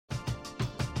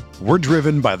We're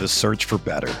driven by the search for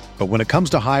better. But when it comes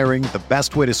to hiring, the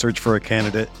best way to search for a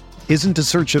candidate isn't to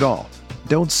search at all.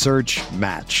 Don't search,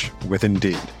 match with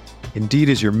Indeed. Indeed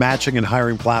is your matching and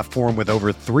hiring platform with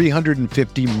over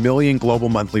 350 million global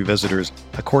monthly visitors,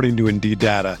 according to Indeed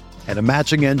data, and a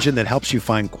matching engine that helps you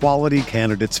find quality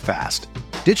candidates fast.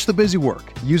 Ditch the busy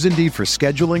work. Use Indeed for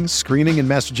scheduling, screening, and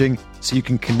messaging so you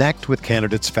can connect with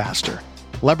candidates faster.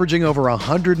 Leveraging over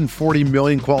 140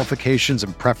 million qualifications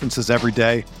and preferences every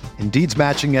day, Indeed's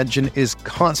matching engine is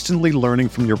constantly learning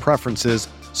from your preferences,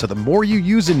 so the more you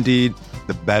use Indeed,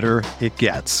 the better it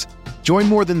gets. Join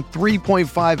more than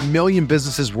 3.5 million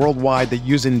businesses worldwide that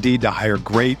use Indeed to hire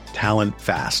great talent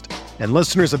fast. And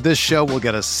listeners of this show will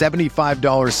get a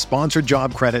 $75 sponsored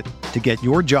job credit to get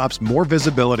your jobs more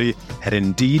visibility at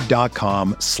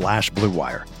Indeed.com/Blue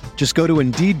Wire. Just go to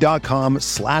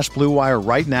Indeed.com/Blue Wire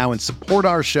right now and support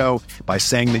our show by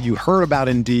saying that you heard about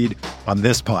Indeed on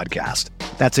this podcast.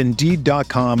 That's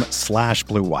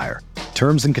Indeed.com/Blue Wire.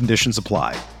 Terms and conditions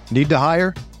apply. Need to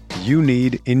hire? You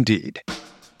need Indeed.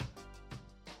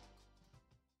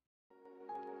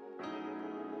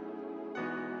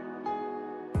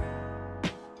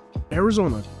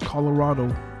 Arizona,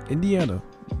 Colorado, Indiana,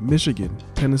 Michigan,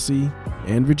 Tennessee,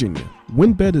 and Virginia.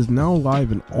 WynnBET is now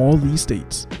live in all these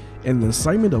states, and the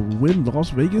assignment of Wynn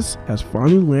Las Vegas has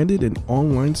finally landed in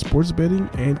online sports betting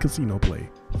and casino play.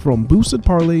 From boosted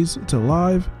parlays to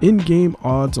live in-game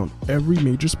odds on every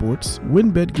major sports,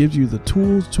 WynnBET gives you the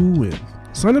tools to win.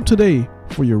 Sign up today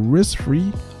for your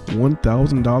risk-free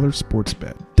 $1,000 sports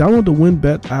bet. Download the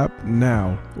WynnBET app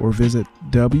now or visit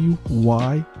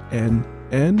wynnbet.com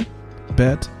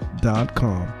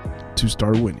to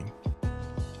start winning.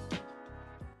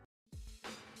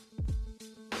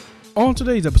 On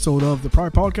today's episode of the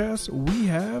Pride Podcast, we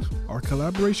have our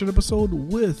collaboration episode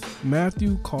with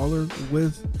Matthew Collar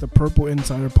with the Purple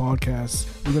Insider Podcast.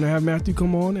 We're going to have Matthew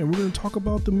come on and we're going to talk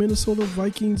about the Minnesota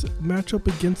Vikings matchup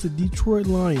against the Detroit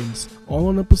Lions, all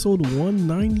on episode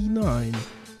 199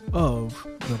 of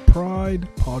the Pride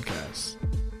Podcast.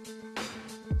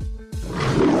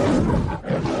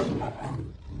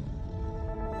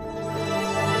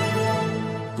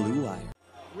 Blue Wire.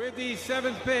 With the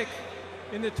 7th pick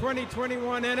in the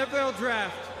 2021 NFL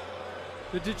Draft,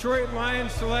 the Detroit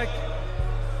Lions select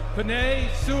Penei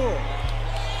Sewell,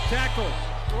 tackle,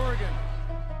 Oregon.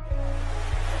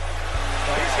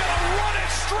 He's going to run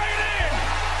it straight in.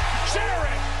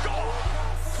 Jared Goff.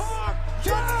 Carr,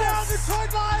 touchdown,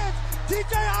 Detroit Lions.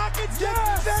 TJ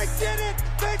Hawkinson, they did it.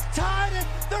 They tied it.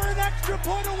 They're an extra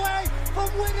point away from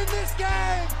winning this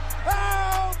game.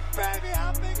 Oh, baby,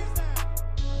 how big is that?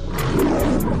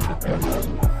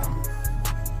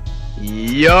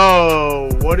 Yo,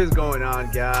 what is going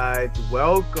on, guys?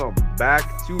 Welcome back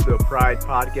to the Pride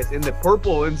Podcast in the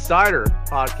Purple Insider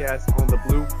Podcast on the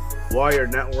Blue Wire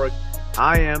Network.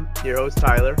 I am your host,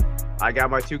 Tyler. I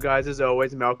got my two guys, as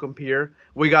always, Malcolm Pierre.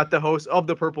 We got the host of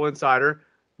the Purple Insider,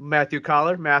 Matthew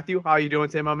Collar. Matthew, how you doing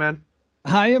today, my man?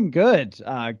 I am good,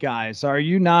 guys. Are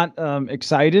you not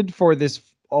excited for this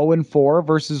 0-4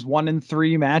 versus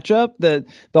 1-3 matchup that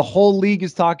the whole league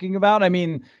is talking about? I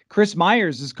mean, Chris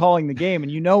Myers is calling the game,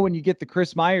 and you know when you get the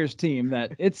Chris Myers team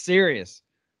that it's serious.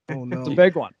 Oh no, it's a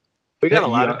big one. We got a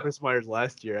lot of Chris Myers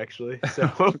last year, actually. So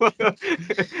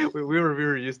we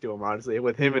were used to him, honestly.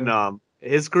 With him and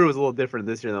his crew was a little different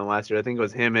this year than last year. I think it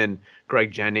was him and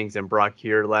Greg Jennings and Brock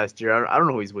here last year. I don't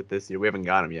know who he's with this year. We haven't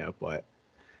got him yet, but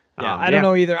I don't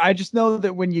know either. I just know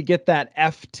that when you get that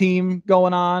F team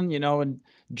going on, and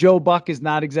Joe Buck is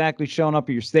not exactly showing up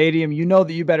at your stadium, you know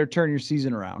that you better turn your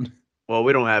season around. Well,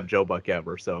 we don't have Joe Buck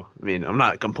ever, so I mean, I'm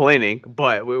not complaining,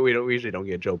 but we usually don't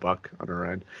get Joe Buck on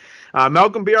our end.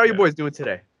 Malcolm B, how are you boys doing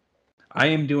today? I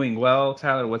am doing well.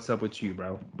 Tyler, what's up with you,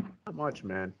 bro? Not much,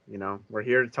 man. We're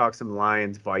here to talk some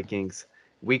Lions, Vikings,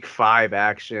 Week 5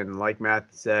 action. Like Matt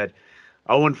said,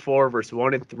 0-4 versus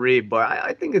 1-3, but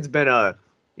I think it's been a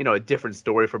different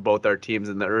story for both our teams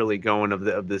in the early going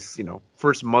of this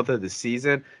first month of the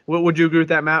season. Would you agree with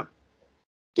that, Matt?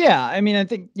 Yeah, I mean, I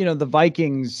think, the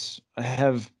Vikings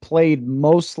have played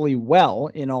mostly well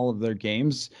in all of their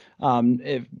games,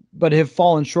 but have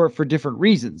fallen short for different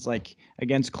reasons. Like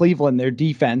against Cleveland, their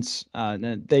defense,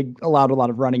 they allowed a lot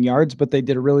of running yards, but they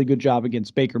did a really good job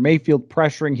against Baker Mayfield,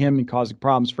 pressuring him and causing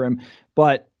problems for him.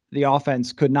 But the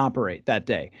offense couldn't operate that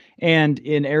day. And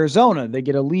in Arizona, they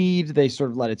get a lead. They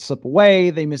sort of let it slip away.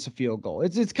 They miss a field goal.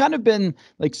 It's kind of been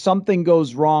like something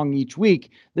goes wrong each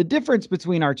week. The difference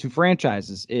between our two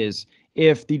franchises is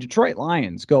if the Detroit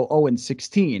Lions go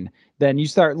 0-16, then you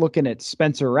start looking at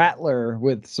Spencer Rattler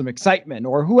with some excitement,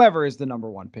 or whoever is the number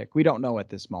one pick. We don't know at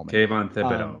this moment. Kayvon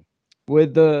Thibodeau.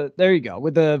 With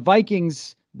the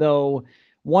Vikings, though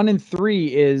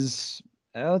 1-3 is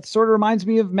it sort of reminds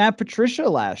me of Matt Patricia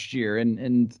last year,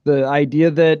 and the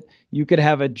idea that you could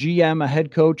have a GM, a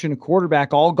head coach, and a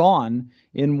quarterback all gone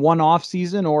in one off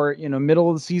season, or middle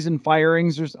of the season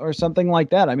firings, or something like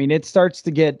that. I mean, it starts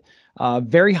to get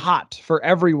very hot for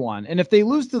everyone. And if they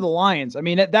lose to the Lions, I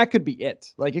mean, that could be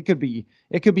it. Like it could be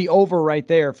over right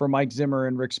there for Mike Zimmer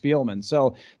and Rick Spielman.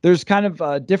 So there's kind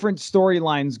of different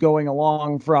storylines going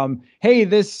along from, hey,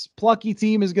 this plucky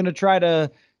team is going to try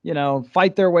to,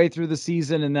 fight their way through the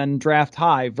season and then draft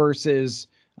high, versus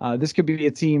this could be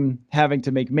a team having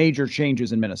to make major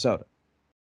changes in Minnesota.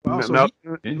 Wow,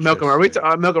 Malcolm, are we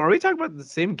talking about the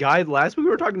same guy last week? We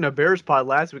were talking to Bears pod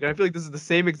last week. I feel like this is the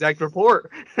same exact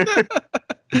report.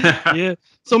 Yeah.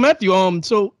 So Matthew,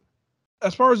 so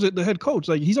as far as the head coach,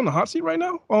 like he's on the hot seat right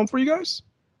now, for you guys.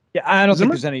 Yeah, I don't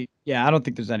think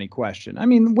there's any question. I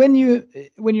mean, when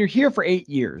you're here for 8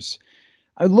 years,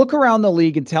 I look around the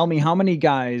league and tell me how many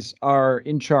guys are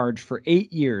in charge for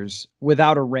 8 years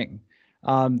without a ring.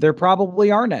 There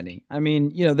probably aren't any. I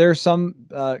mean, there are some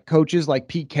coaches like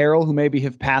Pete Carroll who maybe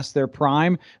have passed their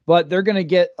prime, but they're going to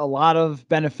get a lot of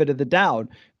benefit of the doubt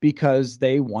because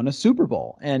they won a Super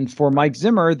Bowl. And for Mike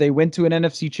Zimmer, they went to an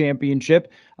NFC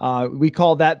championship. We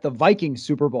call that the Vikings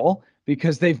Super Bowl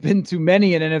because they've been to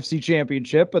many an NFC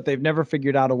championship, but they've never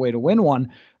figured out a way to win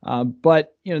one.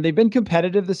 But they've been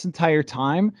competitive this entire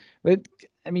time. But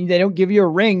I mean, they don't give you a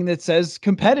ring that says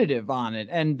competitive on it.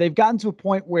 And they've gotten to a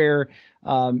point where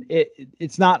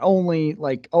it's not only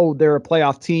like, oh, they're a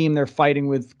playoff team, they're fighting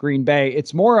with Green Bay.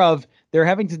 It's more of they're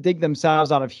having to dig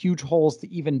themselves out of huge holes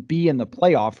to even be in the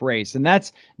playoff race. And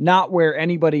that's not where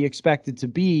anybody expected to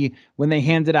be when they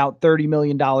handed out $30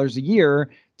 million a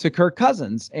year to Kirk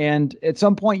Cousins. And at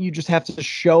some point, you just have to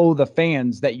show the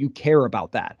fans that you care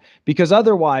about that, because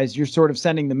otherwise you're sort of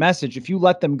sending the message. If you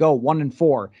let them go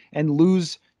 1-4 and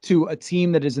lose to a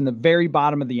team that is in the very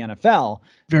bottom of the NFL,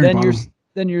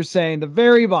 then you're saying the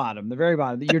very bottom,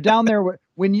 that you're down there.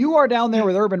 When you are down there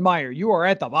with Urban Meyer, you are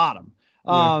at the bottom.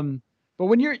 Yeah. But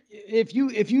when if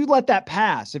you let that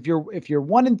pass, if you're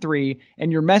 1-3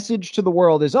 and your message to the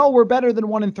world is, oh, we're better than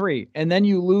 1-3, and then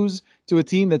you lose to a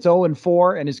team that's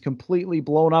 0-4 and is completely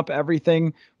blown up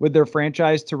everything with their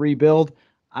franchise to rebuild.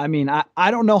 I mean, I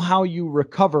don't know how you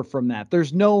recover from that.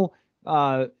 There's no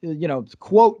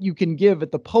quote you can give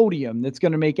at the podium that's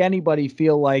going to make anybody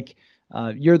feel like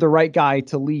you're the right guy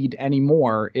to lead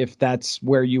anymore if that's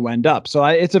where you end up. So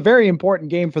it's a very important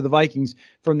game for the Vikings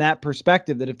from that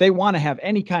perspective, that if they want to have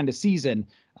any kind of season,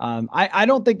 I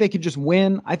don't think they could just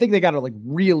win. I think they got to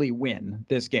really win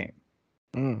this game.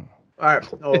 All right.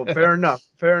 Oh, fair enough.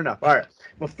 All right.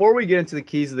 Before we get into the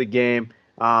keys of the game,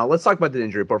 let's talk about the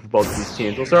injury report for both of these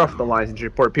teams. We'll start off with the Lions injury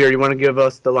report. Pierre, you want to give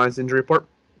us the Lions injury report?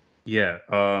 Yeah.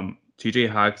 TJ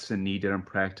Hawkinson knee didn't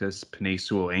practice. Penei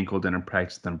Sewell ankle didn't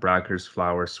practice. Then Brockers,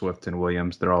 Flowers, Swift, and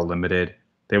Williams, they're all limited.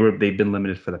 They've been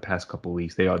limited for the past couple of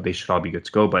weeks. They should all be good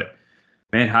to go. But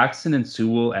man, Hawkinson and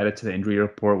Sewell added to the injury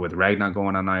report with Ragnar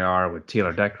going on IR, with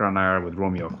Taylor Decker on IR, with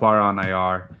Romeo Aquara on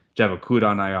IR, Jeff Okuda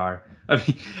on IR. I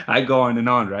mean, I go on and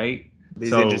on, right?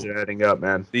 These injuries are adding up,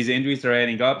 man. These injuries are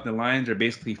adding up. The Lions are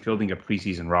basically fielding a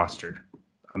preseason roster.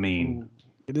 I mean,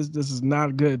 this is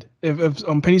not good. If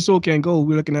Penei Sewell can't go,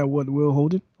 we're looking at what, Will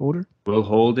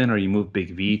Holden, or you move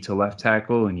Big V to left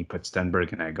tackle and you put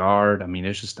Stenberg in at guard. I mean,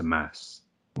 it's just a mess.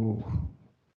 Ooh.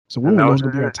 So Will was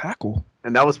going to be our tackle,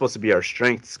 and that was supposed to be our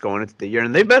strengths going into the year.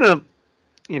 And they've been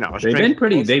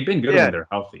they've been good when they're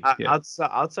healthy. Yeah.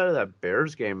 Outside of that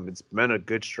Bears game, it's been a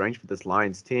good strength for this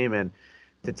Lions team. And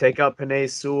to take out Penei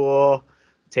Sewell,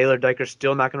 Taylor Decker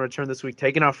still not going to return this week.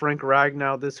 Taking out Frank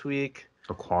Ragnow this week.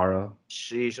 Aquara.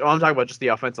 Sheesh. Oh, I'm talking about just the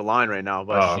offensive line right now.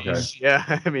 But okay.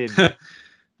 Yeah, I mean,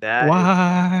 that.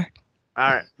 Why?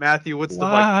 All right, Matthew. What's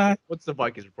the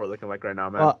Vikings report looking like right now,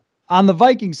 man? Well, on the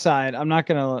Vikings side, I'm not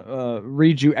going to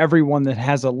read you everyone that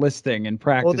has a listing in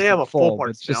practice. Well, they have a full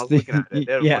participant. I was looking at it.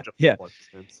 They have a bunch of full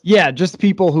participants. Yeah, just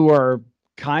people who are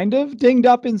kind of dinged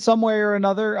up in some way or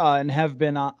another and have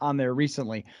been on there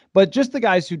recently. But just the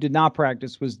guys who did not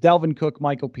practice was Delvin Cook,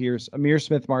 Michael Pierce, Amir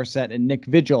Smith-Marset, and Nick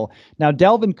Vigil. Now,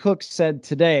 Delvin Cook said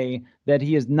today that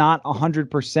he is not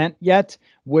 100% yet,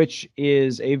 which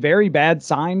is a very bad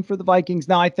sign for the Vikings.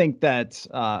 Now, I think that,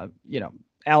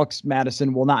 Alex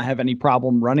Madison will not have any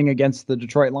problem running against the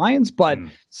Detroit Lions, but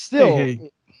still,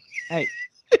 hey.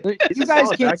 You guys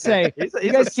can't say.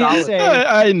 You guys can't say.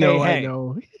 I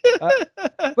know.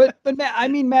 But I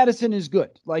mean, Madison is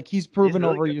good. Like he's proven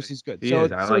over years he's good. So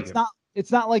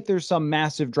it's not like there's some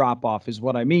massive drop off, is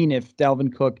what I mean. If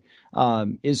Delvin Cook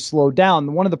is slowed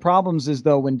down. One of the problems is,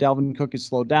 though, when Dalvin Cook is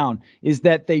slowed down, is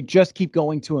that they just keep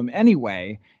going to him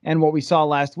anyway. And what we saw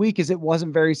last week is it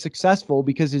wasn't very successful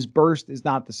because his burst is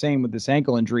not the same with this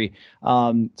ankle injury.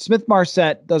 Smith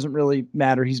Marset doesn't really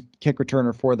matter. He's kick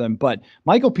returner for them. But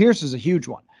Michael Pierce is a huge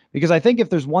one. Because I think if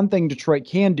there's one thing Detroit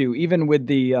can do, even with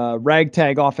the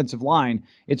ragtag offensive line,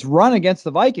 it's run against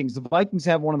the Vikings. The Vikings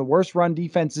have one of the worst run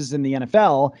defenses in the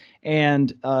NFL,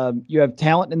 and you have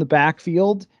talent in the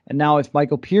backfield. And now if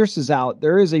Michael Pierce is out,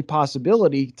 there is a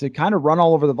possibility to kind of run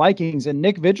all over the Vikings. And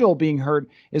Nick Vigil being hurt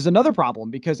is another problem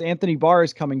because Anthony Barr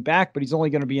is coming back, but he's only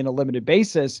going to be in a limited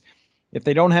basis. If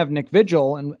they don't have Nick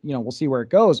Vigil, and we'll see where it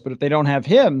goes, but if they don't have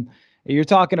him, you're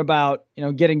talking about,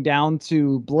 getting down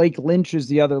to Blake Lynch as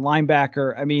the other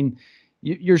linebacker. I mean,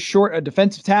 you're short a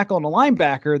defensive tackle and a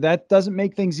linebacker. That doesn't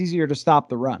make things easier to stop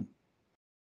the run.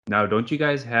 Now, don't you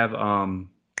guys have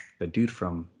the dude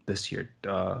from this year?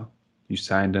 You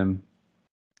signed him.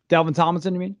 Dalvin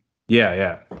Tomlinson, you mean?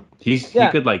 Yeah. He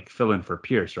could fill in for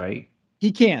Pierce, right?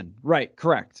 He can, right?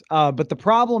 Correct. But the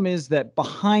problem is that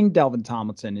behind Dalvin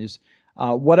Tomlinson is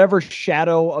whatever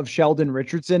shadow of Sheldon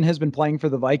Richardson has been playing for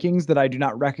the Vikings that I do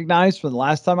not recognize from the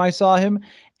last time I saw him,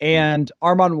 and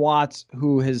Armon Watts, it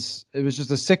was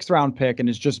just a 6th round pick and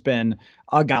has just been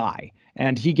a guy,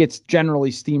 and he gets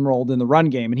generally steamrolled in the run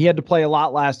game, and he had to play a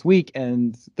lot last week,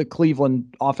 and the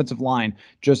Cleveland offensive line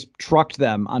just trucked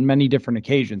them on many different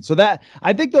occasions. So that,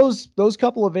 I think those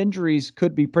couple of injuries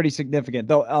could be pretty significant,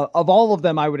 though. Of all of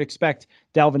them, I would expect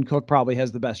Dalvin Cook probably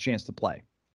has the best chance to play.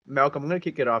 Malcolm, I'm going to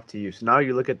kick it off to you. So now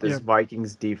you look at this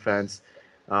Vikings defense,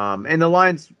 and the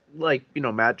Lions,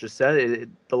 Matt just said,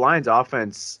 the Lions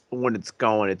offense, when it's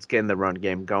going, it's getting the run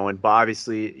game going. But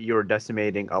obviously, you're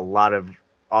decimating a lot of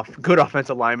good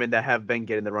offensive linemen that have been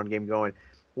getting the run game going.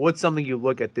 What's something you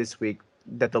look at this week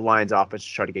that the Lions offense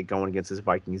try to get going against this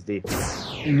Vikings D?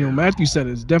 And, Matthew said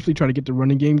it's definitely trying to get the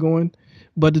running game going.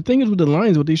 But the thing is with the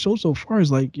Lions, what they showed so far is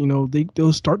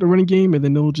they'll start the running game and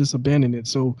then they'll just abandon it.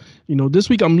 So, this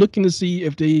week I'm looking to see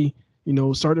if they,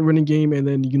 start the running game and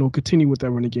then, continue with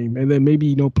that running game and then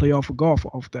maybe, play off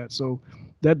that. So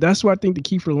that's what I think the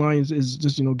key for the Lions is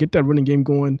just, get that running game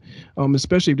going,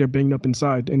 especially if they're banged up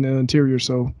inside in the interior.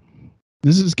 So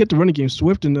this is get the running game.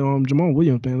 Swift and Jamal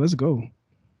Williams, man, let's go.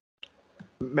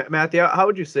 Matthew, how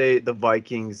would you say the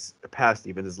Vikings' pass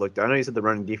defense has looked? I know you said the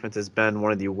running defense has been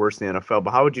one of the worst in the NFL,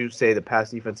 but how would you say the pass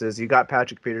defense is? You got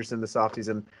Patrick Peterson this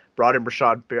offseason, brought in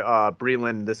Rashad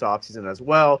Breeland this offseason as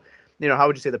well. How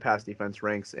would you say the pass defense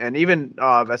ranks? And even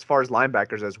as far as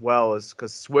linebackers as well, is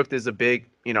because Swift is a big,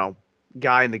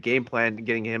 guy in the game plan,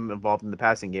 getting him involved in the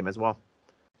passing game as well.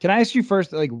 Can I ask you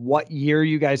first, what year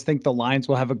you guys think the Lions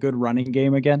will have a good running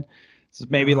game again? So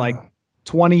maybe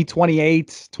 2028,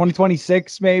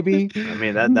 2026 maybe. I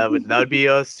mean that would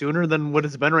be sooner than what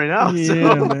it's been right now.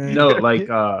 Yeah, so. man. No,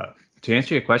 to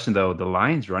answer your question though, the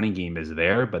Lions running game is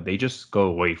there, but they just go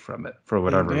away from it for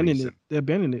whatever reason. They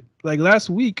abandoned it. Like last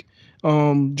week,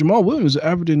 Jamal Williams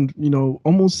averaging,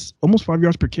 almost 5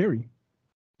 yards per carry.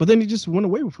 But then he just went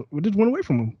away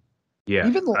from him. Yeah.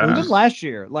 Even last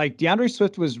year, DeAndre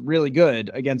Swift was really good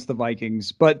against the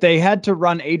Vikings, but they had to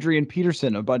run Adrian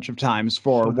Peterson a bunch of times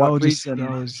for what reason?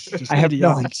 I have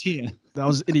no idea. That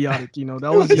was idiotic.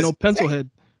 That was,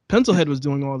 Pencilhead. Pencilhead was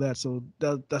doing all that, so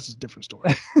that's a different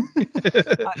story.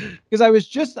 Because I was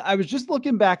just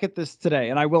looking back at this today,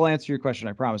 and I will answer your question,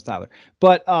 I promise, Tyler.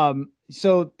 But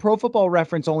so Pro Football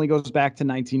Reference only goes back to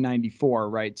 1994,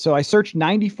 right? So I searched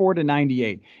 94 to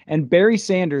 98, and Barry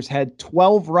Sanders had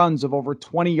 12 runs of over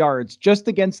 20 yards just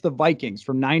against the Vikings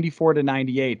from 94 to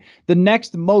 98. The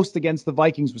next most against the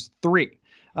Vikings was 3.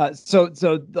 So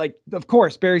of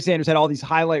course, Barry Sanders had all these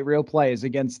highlight reel plays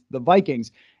against the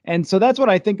Vikings. And so that's what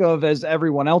I think of as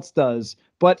everyone else does.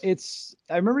 But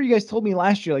I remember you guys told me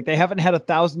last year, they haven't had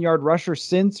 1,000-yard rusher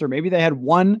since, or maybe they had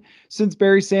one since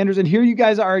Barry Sanders. And here you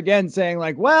guys are again saying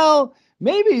well,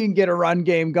 maybe you can get a run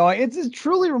game going. It's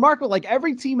truly remarkable.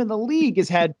 Every team in the league has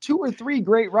had 2 or 3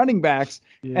 great running backs.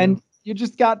 Yeah. And you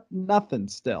just got nothing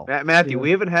still. Matthew,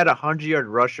 we haven't had a 100-yard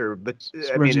rusher, but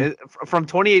from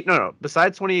 28. No.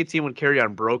 Besides 2018 when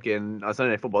Kerryon broke in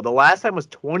Sunday Night Football, the last time was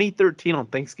 2013 on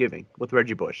Thanksgiving with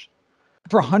Reggie Bush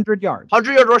for 100 yards.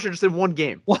 100-yard rusher just in one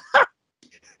game. What?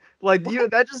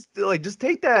 That just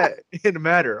take that in a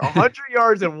matter. 100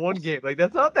 yards in one game.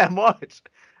 That's not that much.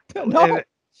 No.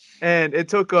 And it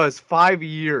took us 5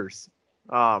 years.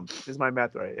 Is my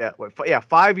math right? Yeah.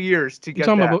 5 years to get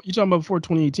that. You're talking about before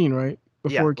 2018, right?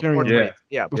 Before carrying.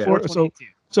 Yeah. Before 2018.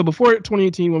 So before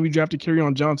 2018, when we drafted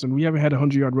Kerryon Johnson, we haven't had a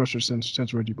 100-yard rusher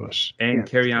since Reggie Bush. And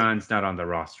Kerryon's not on the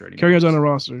roster anymore. Kerryon's on the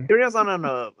roster. Kerryon's on an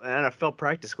NFL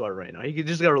practice squad right now. He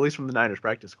just got released from the Niners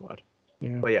practice squad.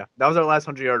 Yeah. But yeah, that was our last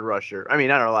 100-yard rusher. I mean,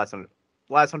 not our last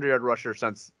 100-yard rusher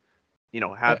since,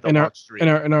 had the long streak.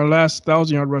 And our last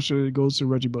 1,000-yard rusher goes to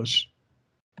Reggie Bush.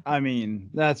 I mean,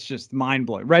 that's just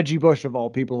mind-blowing. Reggie Bush, of all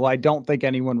people, who I don't think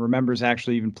anyone remembers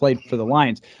actually even played for the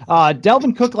Lions.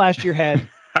 Delvin Cook last year had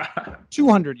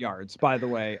 200 yards, by the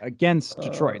way, against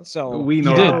Detroit. So we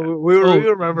know we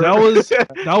remember.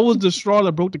 That was the straw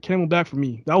that broke the camel back for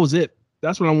me. That was it.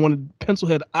 That's when I wanted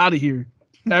Pencilhead out of here.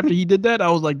 After he did that, I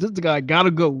was like, this guy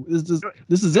gotta go. This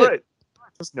is it.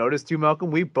 Just noticed too, Malcolm.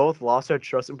 We both lost our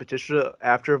trust in Patricia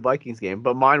after a Vikings game,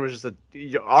 but mine was just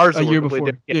ours a year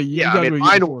before.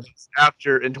 Mine was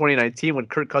after in 2019 when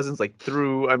Kirk Cousins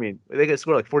threw. I mean, they could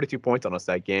score 42 points on us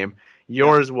that game.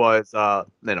 Yours was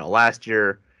last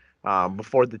year,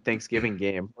 before the Thanksgiving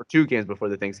game, or 2 games before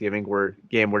the Thanksgiving where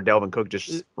Delvin Cook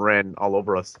just ran all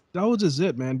over us. That was just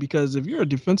it, man. Because if you're a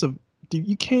defensive,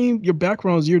 your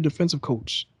background is you're a defensive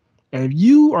coach, and if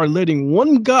you are letting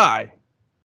one guy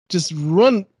just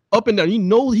run up and down,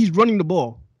 he's running the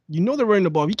ball. They're running the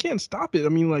ball. If you can't stop it, I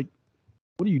mean, what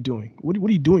are you doing? What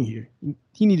are you doing here?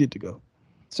 He needed to go.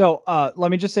 So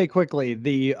let me just say quickly,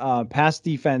 the pass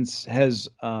defense has,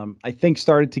 I think,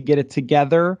 started to get it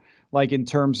together, in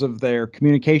terms of their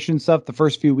communication stuff. The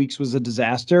first few weeks was a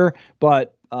disaster,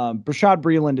 but Brashad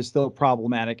Breeland is still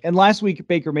problematic. And last week,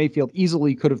 Baker Mayfield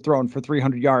easily could have thrown for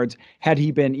 300 yards had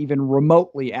he been even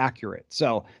remotely accurate.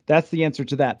 So that's the answer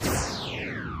to that.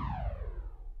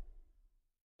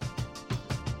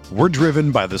 We're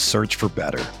driven by the search for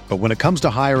better. But when it comes to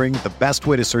hiring, the best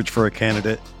way to search for a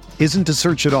candidate isn't to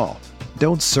search at all.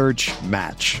 Don't search,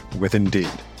 match with Indeed.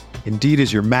 Indeed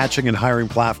is your matching and hiring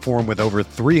platform with over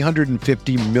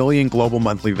 350 million global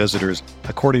monthly visitors,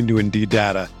 according to Indeed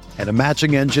data, and a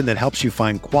matching engine that helps you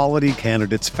find quality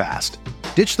candidates fast.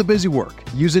 Ditch the busy work.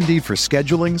 Use Indeed for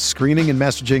scheduling, screening, and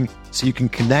messaging so you can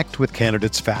connect with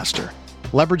candidates faster.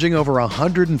 Leveraging over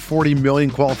 140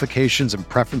 million qualifications and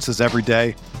preferences every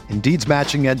day, Indeed's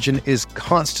matching engine is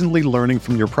constantly learning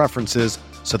from your preferences,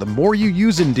 so the more you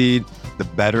use Indeed, the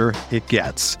better it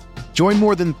gets. Join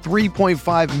more than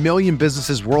 3.5 million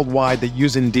businesses worldwide that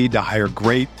use Indeed to hire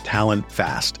great talent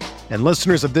fast. And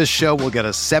listeners of this show will get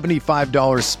a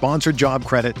 $75 sponsored job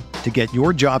credit to get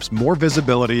your jobs more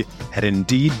visibility at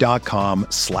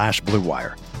Indeed.com/Blue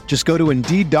Wire. Just go to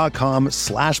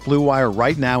Indeed.com/Blue Wire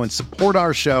right now and support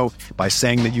our show by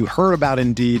saying that you heard about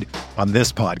Indeed on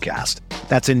this podcast.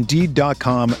 That's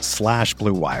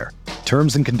Indeed.com/Blue Wire.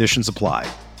 Terms and conditions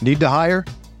apply. Need to hire?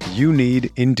 You need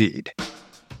Indeed.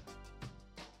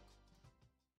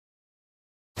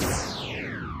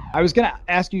 I was going to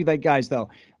ask you guys, though,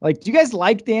 do you guys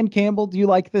like Dan Campbell? Do you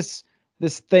like this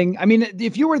thing? I mean,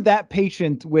 if you were that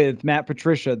patient with Matt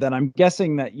Patricia, then I'm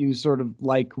guessing that you sort of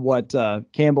like what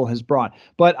Campbell has brought.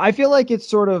 But I feel like it's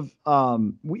sort of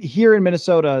here in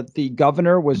Minnesota, the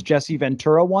governor was Jesse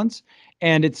Ventura once.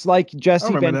 And it's like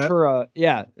Jesse Ventura. That.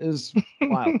 Yeah, it was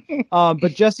wild.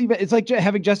 But it's like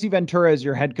having Jesse Ventura as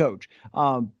your head coach.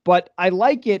 But I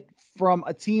like it from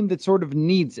a team that sort of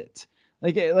needs it.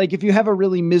 Like if you have a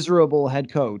really miserable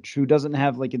head coach who doesn't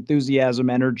have enthusiasm,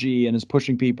 energy, and is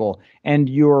pushing people, and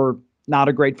you're not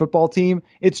a great football team,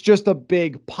 it's just a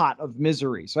big pot of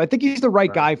misery. So I think he's the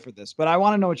right guy for this, but I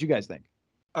want to know what you guys think.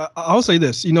 I'll say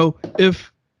this,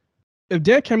 if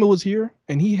Dan Campbell was here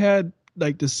and he had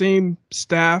the same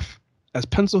staff as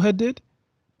Pencilhead did,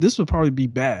 this would probably be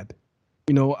bad.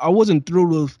 I wasn't thrilled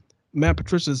with Matt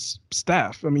Patricia's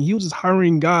staff. I mean, he was just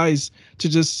hiring guys to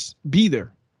just be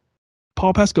there.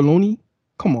 Paul Pasqualoni,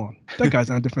 come on. That guy's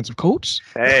not a defensive coach.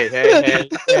 Hey.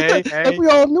 We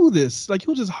all knew this. He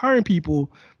was just hiring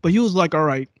people, but he was like, all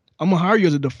right, I'm going to hire you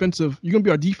as you're going to be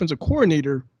our defensive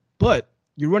coordinator, but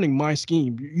you're running my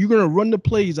scheme. You're going to run the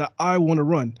plays that I want to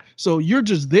run. So you're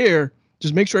just there.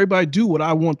 Just make sure everybody do what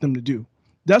I want them to do.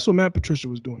 That's what Matt Patricia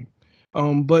was doing.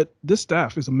 But this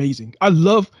staff is amazing. I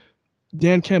love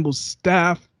Dan Campbell's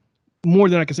staff more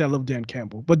than I can say I love Dan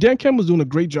Campbell. But Dan Campbell's doing a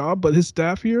great job, but his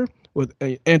staff here with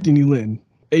Anthony Lynn,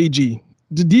 AG,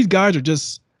 these guys are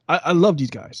just, I love these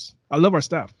guys. I love our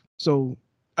staff. So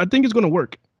I think it's going to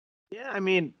work. Yeah, I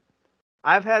mean,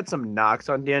 I've had some knocks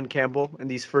on Dan Campbell in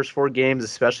these first 4 games,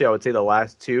 especially I would say the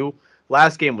last 2.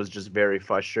 Last game was just very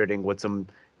frustrating with some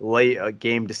late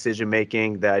game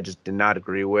decision-making that I just did not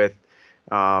agree with.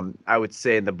 I would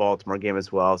say in the Baltimore game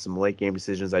as well, some late game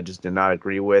decisions I just did not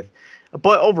agree with.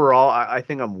 But overall, I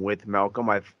think I'm with Malcolm.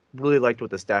 I've really liked what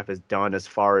the staff has done as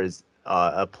far as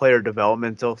a player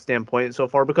developmental standpoint so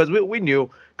far, because we knew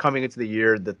coming into the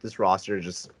year that this roster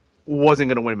just wasn't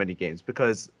going to win many games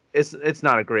because it's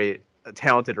not a great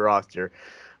talented roster.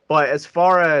 But as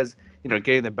far as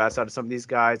getting the best out of some of these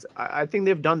guys, I think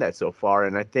they've done that so far,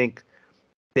 and I think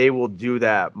they will do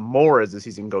that more as the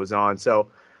season goes on. So,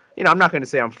 I'm not going to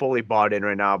say I'm fully bought in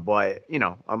right now, but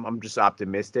I'm just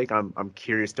optimistic. I'm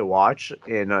curious to watch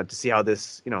and to see how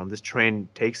this train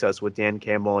takes us with Dan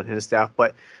Campbell and his staff.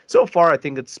 But so far, I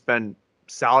think it's been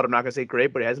solid. I'm not going to say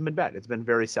great, but it hasn't been bad. It's been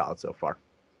very solid so far.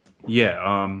 Yeah,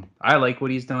 I like what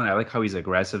he's done. I like how he's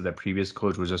aggressive. The previous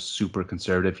coach was just super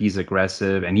conservative. He's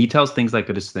aggressive, and he tells things like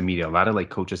this to the media. A lot of like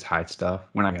coaches hide stuff.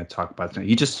 We're not going to talk about it.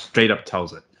 He just straight up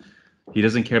tells it. He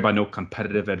doesn't care about no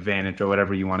competitive advantage or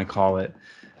whatever you want to call it.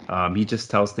 He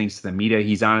just tells things to the media.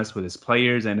 He's honest with his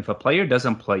players, and if a player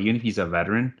doesn't play, even if he's a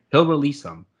veteran, he'll release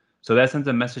them. So that sends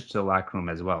a message to the locker room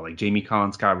as well. Like Jamie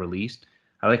Collins got released.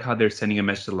 I like how they're sending a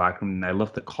message to the locker room, and I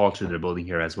love the culture they're building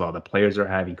here as well. The players are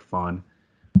having fun.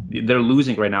 They're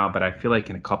losing right now, but I feel like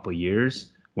in a couple of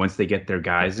years, once they get their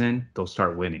guys in, they'll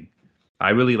start winning.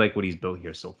 I really like what he's built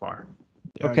here so far.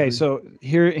 Yeah, Okay, so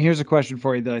here's a question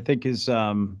for you that I think is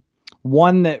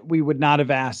one that we would not have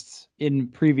asked in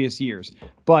previous years.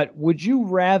 But would you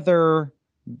rather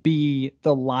be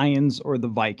the Lions or the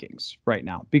Vikings right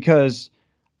now? Because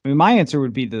I mean, my answer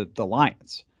would be the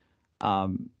Lions.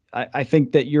 I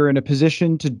think that you're in a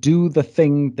position to do the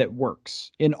thing that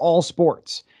works in all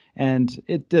sports. And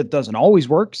it doesn't always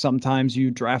work. Sometimes you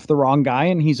draft the wrong guy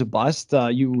and he's a bust.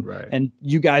 And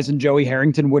you guys and Joey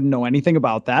Harrington wouldn't know anything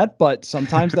about that, but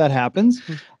sometimes that happens.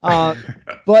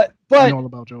 But I know all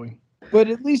about Joey. But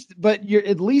at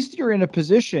least you're in a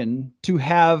position to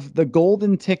have the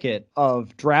golden ticket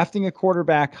of drafting a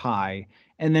quarterback high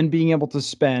and then being able to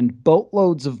spend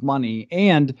boatloads of money,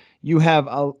 and you have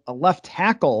a left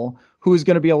tackle who is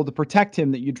going to be able to protect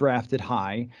him that you drafted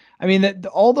high. I mean,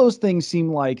 all those things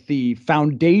seem like the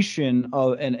foundation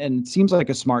of, and it seems like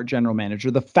a smart general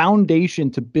manager, the foundation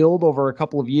to build over a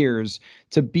couple of years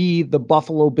to be the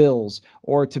Buffalo Bills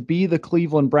or to be the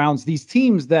Cleveland Browns, these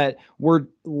teams that were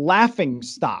laughing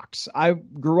stocks. I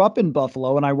grew up in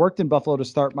Buffalo and I worked in Buffalo to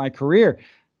start my career.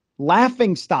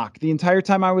 Laughing stock the entire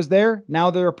time I was there. Now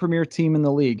they're a premier team in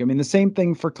the league. I mean, the same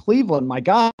thing for Cleveland. My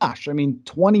gosh, I mean,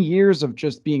 20 years of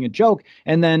just being a joke.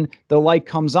 And then the light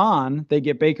comes on. They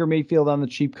get Baker Mayfield on the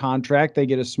cheap contract. They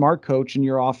get a smart coach and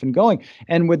you're off and going.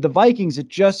 And with the Vikings, it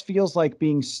just feels like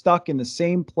being stuck in the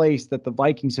same place that the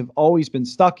Vikings have always been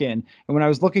stuck in. And when I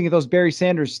was looking at those Barry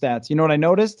Sanders stats, you know what I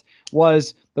noticed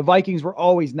was the Vikings were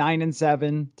always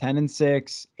 9-7,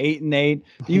 10-6, 8-8,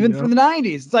 even from the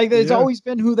 90s. It's like it's always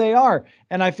been who they are.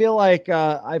 And I feel like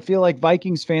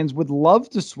Vikings fans would love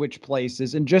to switch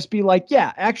places and just be like,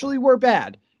 yeah, actually we're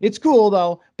bad. It's cool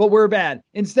though, but we're bad.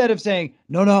 Instead of saying,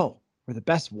 no, we're the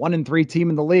best 1-3 team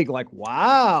in the league. Like,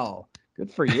 wow.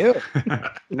 Good for you.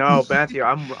 No, Matthew,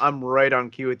 I'm right on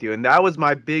cue with you, and that was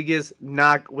my biggest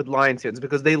knock with Lions fans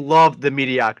because they loved the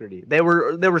mediocrity. They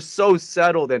were so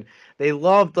settled, and they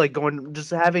loved like going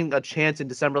just having a chance in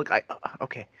December. Like,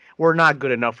 okay, we're not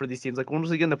good enough for these teams. Like once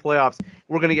we get in the playoffs,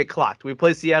 we're gonna get clocked. We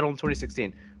played Seattle in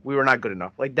 2016. We were not good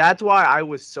enough. Like that's why I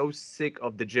was so sick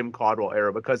of the Jim Caldwell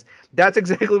era because that's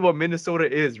exactly what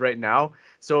Minnesota is right now.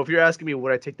 So if you're asking me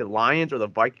would I take the Lions or the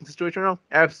Vikings situation right now,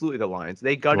 absolutely the Lions.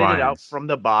 They gutted it out from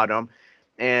the bottom,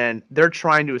 and they're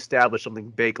trying to establish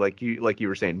something big, like you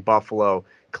were saying, Buffalo,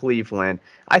 Cleveland.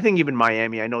 I think even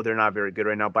Miami. I know they're not very good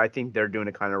right now, but I think they're doing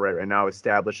it kind of right now,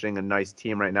 establishing a nice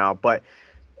team right now. But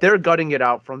they're gutting it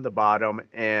out from the bottom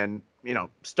and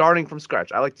starting from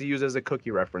scratch. I like to use it as a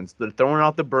cookie reference. They're throwing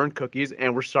out the burnt cookies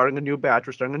and we're starting a new batch.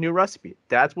 We're starting a new recipe.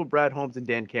 That's what Brad Holmes and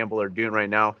Dan Campbell are doing right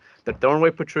now. They're throwing away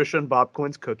Patricia and Bob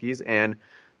Quinn's cookies and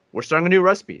we're starting a new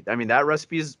recipe. I mean, that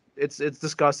recipe is it's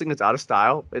disgusting. It's out of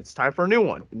style. It's time for a new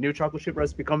one. A new chocolate chip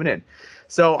recipe coming in.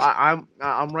 So I'm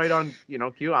right on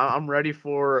cue. I'm ready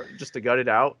for just to gut it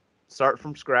out, start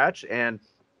from scratch, and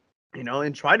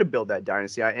and try to build that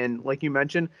dynasty. And like you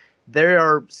mentioned, they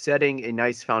are setting a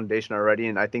nice foundation already.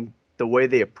 And I think the way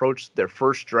they approached their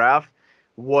first draft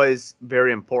was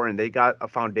very important. They got a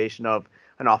foundation of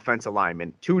an offensive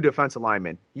lineman, 2 defensive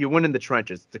linemen. You win in the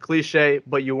trenches. It's a cliche,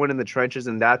 but you win in the trenches,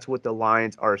 and that's what the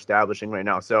Lions are establishing right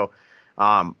now. So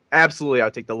absolutely,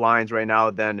 I'll take the Lions right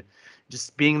now. Then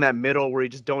just being that middle where you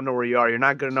just don't know where you are. You're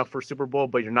not good enough for Super Bowl,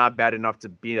 but you're not bad enough to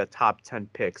be a top 10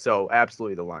 pick. So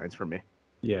absolutely the Lions for me.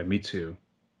 Yeah, me too.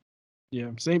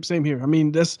 Yeah, same here. I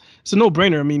mean, it's a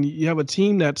no-brainer. I mean, you have a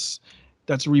team that's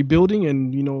rebuilding,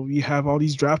 and you have all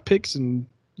these draft picks, and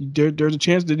there's a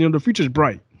chance that the future is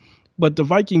bright. But the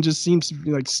Vikings just seems to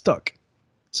be like stuck.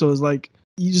 So it's like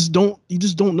you just don't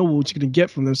know what you're gonna get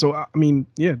from them. So I mean,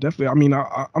 yeah, definitely. I mean,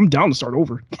 I'm down to start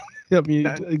over. I mean,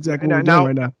 exactly what we're doing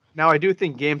right now. Now I do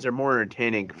think games are more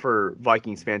entertaining for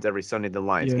Vikings fans every Sunday than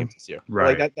Lions games this year.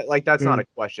 Right. That's not a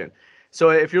question. So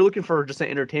if you're looking for just an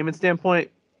entertainment standpoint,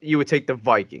 you would take the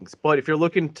Vikings. But if you're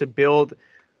looking to build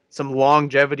some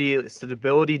longevity,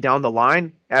 stability down the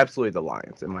line, absolutely the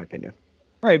Lions, in my opinion.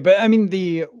 Right, but I mean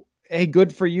hey,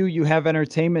 good for you. You have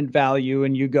entertainment value,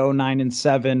 and you go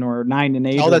 9-7 or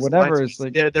 9-8 or whatever. It's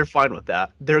like they're fine with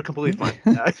that. They're completely fine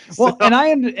with that. Well, and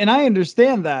I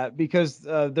understand that because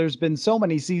there's been so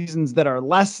many seasons that are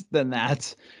less than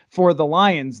that for the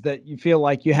Lions that you feel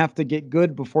like you have to get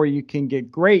good before you can get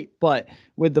great. But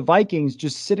with the Vikings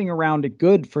just sitting around at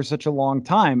good for such a long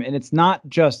time, and it's not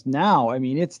just now. I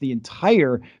mean, it's the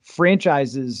entire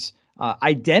franchise's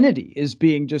identity is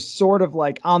being just sort of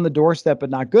like on the doorstep but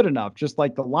not good enough, just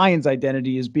like the Lions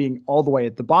identity is being all the way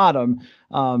at the bottom.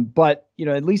 But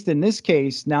at least in this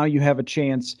case, now you have a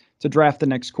chance to draft the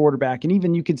next quarterback, and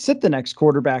even you could sit the next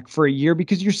quarterback for a year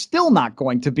because you're still not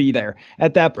going to be there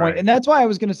at that point. Right. And that's why I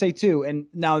was going to say too, and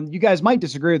now you guys might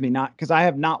disagree with me, not because I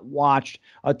have not watched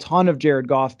a ton of Jared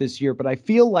Goff this year, but I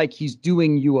feel like he's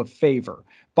doing you a favor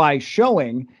by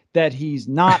showing that he's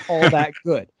not all that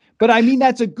good. But I mean,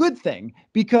 that's a good thing,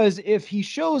 because if he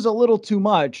shows a little too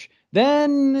much,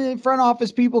 then front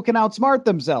office people can outsmart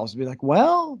themselves and be like,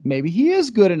 well, maybe he is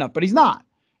good enough, but he's not.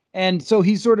 And so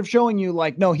he's sort of showing you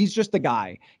like, no, he's just a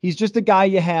guy. He's just a guy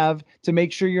you have to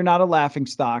make sure you're not a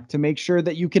laughingstock, to make sure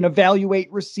that you can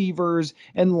evaluate receivers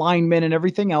and linemen and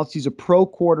everything else. He's a pro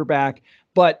quarterback,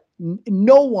 but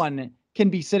no one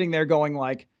can be sitting there going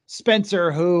like,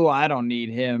 Spencer, who I don't need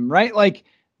him, right? Like,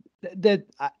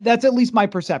 that's at least my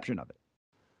perception of it.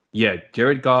 Yeah,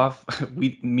 Jared Goff,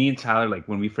 me and Tyler, like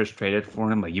when we first traded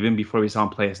for him, like even before we saw him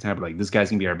play a snap, like this guy's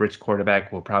gonna be our bridge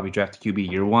quarterback. We'll probably draft a QB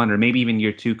year 1 or maybe even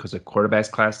year 2 because of quarterback's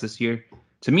class this year.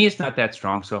 To me, it's not that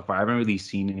strong so far. I haven't really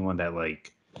seen anyone that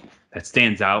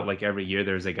stands out. Like every year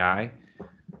there's a guy.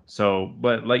 So,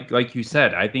 but like you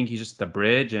said, I think he's just the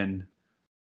bridge, and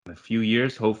in a few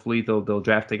years, hopefully they'll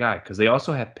draft a guy, because they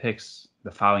also have picks the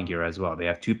following year as well. They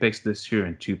have 2 picks this year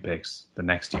and 2 picks the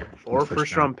next year. 4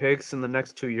 first-round picks in the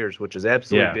next 2 years, which is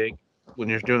absolutely big when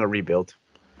you're doing a rebuild.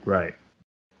 Right.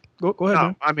 Go ahead.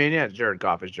 No, I mean, yeah, Jared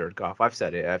Goff is Jared Goff. I've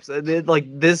said it. Like,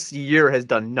 this year has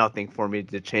done nothing for me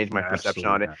to change my perception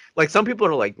on it. Not. Like, some people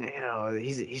are like,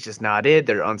 he's just not it.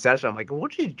 They're unsatisfied. I'm like,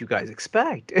 what did you guys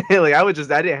expect? Like, I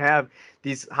didn't have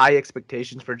these high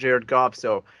expectations for Jared Goff.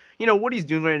 So, what he's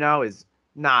doing right now is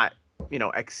not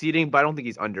exceeding, but I don't think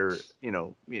he's under,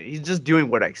 he's just doing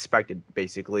what I expected,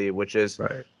 basically, which is,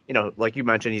 right. Like you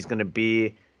mentioned, he's going to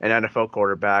be an NFL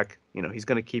quarterback. He's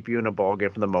going to keep you in a ball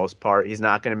game for the most part. He's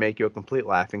not going to make you a complete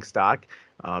laughingstock.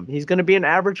 He's going to be an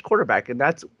average quarterback, and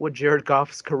that's what Jared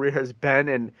Goff's career has been,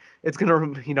 and it's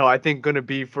going to, I think, going to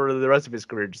be for the rest of his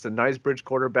career. Just a nice bridge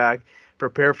quarterback.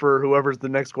 Prepare for whoever's the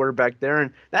next quarterback there,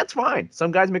 and that's fine.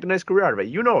 Some guys make a nice career out of it.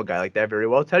 You know a guy like that very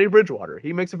well, Teddy Bridgewater.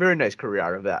 He makes a very nice career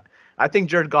out of that. I think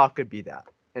Jared Goff could be that,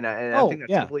 and I think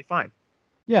that's completely fine.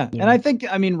 Yeah, and I think,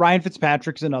 Ryan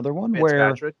Fitzpatrick's another one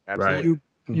where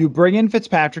you bring in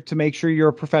Fitzpatrick to make sure you're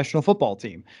a professional football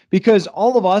team, because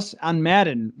all of us on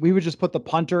Madden, we would just put the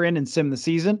punter in and sim the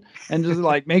season and just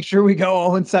like make sure we go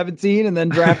 0-17 and then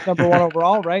draft number 1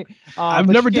 overall, right? I've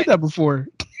never did that before.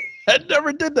 I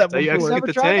never did that before. You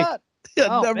never tried that?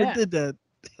 I never did that.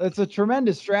 It's a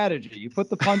tremendous strategy. You put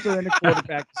the punter in a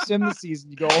quarterback, sim the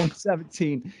season, you go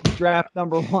 0-17, draft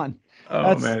number 1.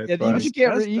 Oh, man. You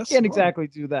can't exactly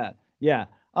do that. Yeah.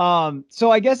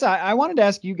 So I guess I wanted to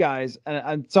ask you guys, and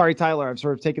I'm sorry, Tyler, I've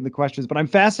sort of taken the questions, but I'm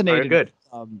fascinated. Good.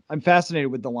 I'm fascinated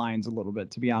with the Lions a little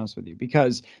bit, to be honest with you,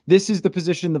 because this is the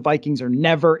position the Vikings are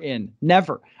never in.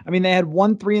 Never. I mean, they had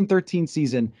 3-13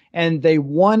 season, and they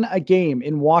won a game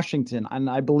in Washington on,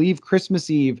 I believe, Christmas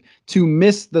Eve to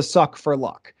miss the suck for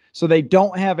luck. So they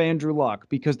don't have Andrew Luck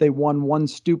because they won one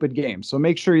stupid game. So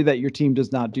make sure that your team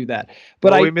does not do that.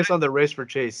 But we missed on the race for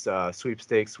Chase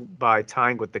sweepstakes by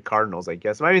tying with the Cardinals, I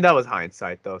guess. I mean, that was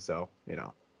hindsight, though. So,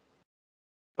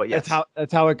 But yes.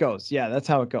 That's how it goes. Yeah, that's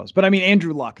how it goes. But I mean,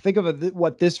 Andrew Luck. Think of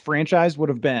what this franchise would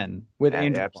have been with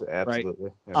Andrew Luck, right?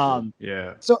 Absolutely.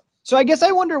 Yeah. So I guess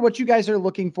I wonder what you guys are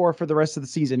looking for the rest of the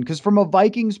season, because from a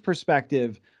Vikings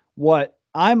perspective, what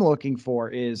I'm looking for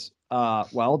is,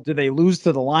 do they lose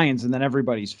to the Lions and then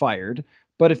everybody's fired?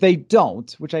 But if they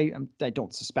don't, which I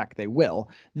don't suspect they will,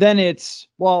 then it's,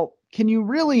 can you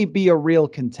really be a real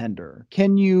contender?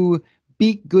 Can you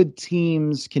beat good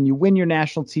teams? Can you win your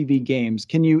national TV games?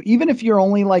 Can you, even if you're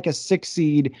only like a 6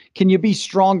 seed, can you be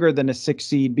stronger than a 6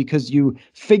 seed because you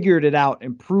figured it out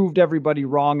and proved everybody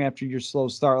wrong after your slow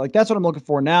start? Like, that's what I'm looking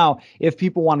for now. If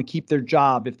people want to keep their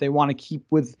job, if they want to keep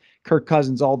with Kirk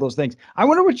Cousins, all those things. I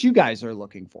wonder what you guys are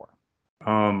looking for.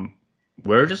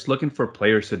 We're just looking for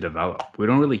players to develop. We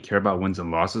don't really care about wins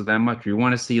and losses that much. We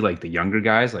want to see like the younger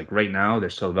guys, like right now, they're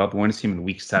still developing. We want to see them in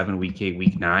week 7, week 8,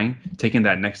 week 9, taking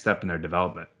that next step in their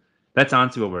development. That's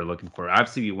honestly what we're looking for.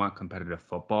 Obviously, we want competitive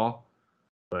football,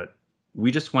 but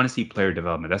we just want to see player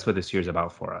development. That's what this year's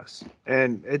about for us.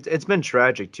 And it's been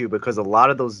tragic too, because a lot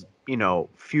of those,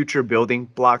 future building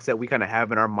blocks that we kind of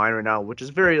have in our mind right now, which is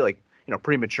very like,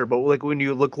 premature, but like when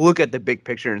you look at the big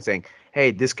picture and saying,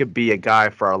 hey, this could be a guy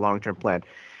for our long-term plan.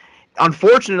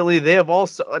 Unfortunately, they have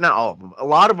also, not all of them, a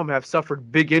lot of them have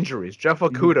suffered big injuries. Jeff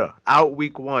Okudah out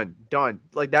week 1, done.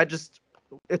 Like that just,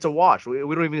 it's a wash. We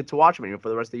don't even get to watch him anymore for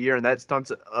the rest of the year, and that stunts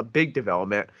a big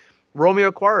development.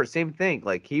 Romeo Aquara, same thing.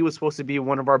 Like he was supposed to be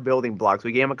one of our building blocks.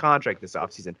 We gave him a contract this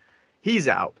offseason. He's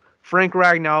out. Frank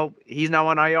Ragnow, he's now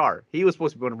on IR. He was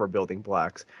supposed to be one of our building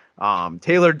blocks.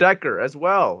 Taylor Decker as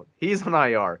well. He's on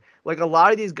IR. Like a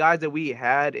lot of these guys that we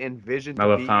had envisioned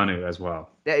Melifanu as well.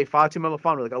 Yeah, Fatu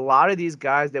Melifanu. Like a lot of these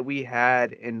guys that we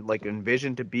had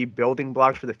envisioned to be building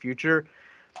blocks for the future,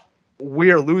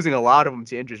 we are losing a lot of them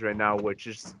to injuries right now, which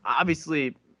is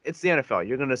obviously it's the NFL.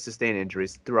 You're going to sustain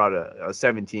injuries throughout a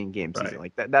 17 game season.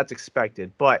 Like that's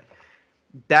expected. But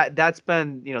that's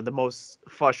been, the most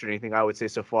frustrating thing I would say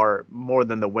so far, more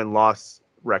than the win-loss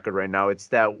record right now. It's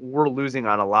that we're losing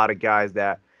on a lot of guys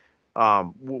that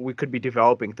we could be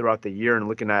developing throughout the year and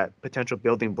looking at potential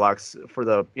building blocks for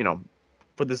the,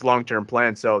 for this long-term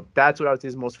plan. So that's what I would say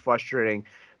is most frustrating.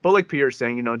 But like Peter's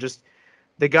saying, just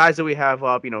the guys that we have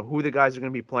up, who the guys are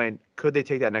going to be playing, could they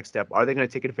take that next step? Are they going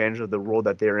to take advantage of the role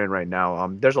that they're in right now?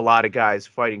 There's a lot of guys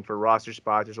fighting for roster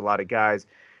spots. There's a lot of guys,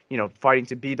 fighting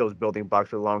to be those building blocks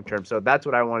for the long term. So that's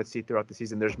what I want to see throughout the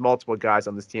season. There's multiple guys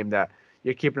on this team that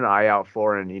you're keeping an eye out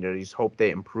for, and, you just hope they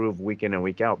improve week in and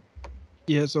week out.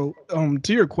 Yeah, so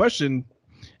to your question,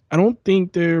 I don't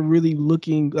think they're really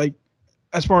looking like,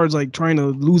 as far as like trying to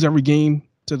lose every game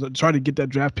to try to get that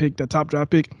draft pick, that top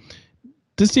draft pick.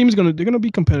 This team they're gonna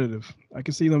be competitive. I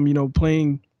can see them,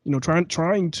 playing,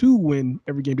 trying to win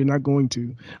every game. They're not going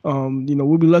to.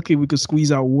 We'll be lucky if we could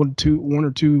squeeze out one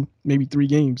or two, maybe 3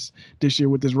 games this year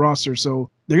with this roster. So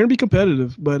they're gonna be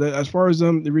competitive. But as far as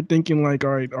them, we're thinking like,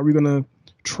 all right, are we gonna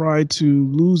try to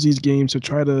lose these games to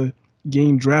try to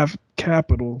gain draft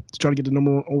capital to try to get the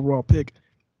number 1 overall pick?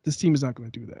 This team is not going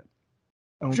to do that.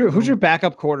 Who's your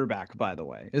backup quarterback, by the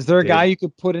way? Is there a guy you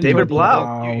could put in? David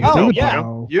Blau.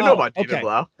 You know about David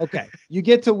Blau. Okay. You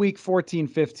get to week 14,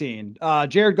 15.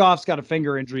 Jared Goff's got a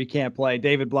finger injury, can't play.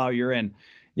 David Blau, you're in.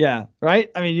 Yeah, right?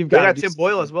 I mean, you've got Tim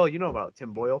Boyle as well. You know about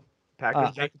Tim Boyle.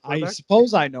 Packers. I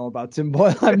suppose I know about Tim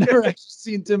Boyle. I've never actually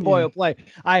seen Tim Boyle play.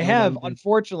 I have,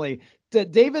 unfortunately. The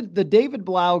David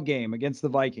Blau game against the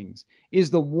Vikings is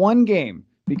the one game,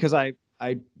 because I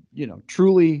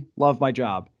truly love my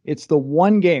job. It's the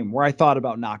one game where I thought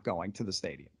about not going to the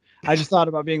stadium. I just thought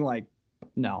about being like,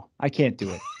 no, I can't do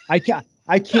it. I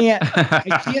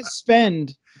can't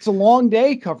spend, it's a long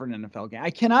day covering an NFL game.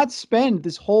 I cannot spend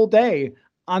this whole day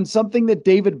on something that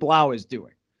David Blau is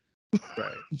doing.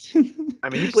 Right. I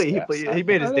mean, he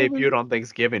made his debut on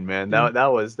Thanksgiving, man. That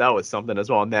was something as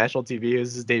well. On national TV,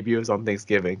 his debut was on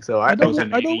Thanksgiving. So it was an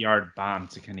 80-yard bomb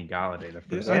to Kenny Galladay the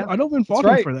first time. I don't even fault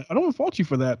you for that. I don't even fault you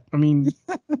for that. I mean,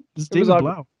 it's David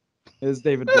Blau. It's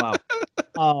David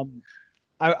Blau.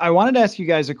 I wanted to ask you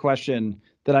guys a question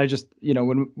that I just,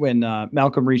 when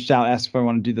Malcolm reached out, asked if I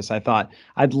want to do this, I thought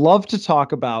I'd love to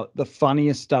talk about the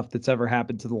funniest stuff that's ever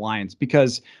happened to the Lions,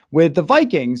 because with the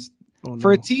Vikings,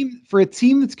 for a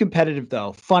team that's competitive,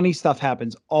 though, funny stuff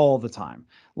happens all the time.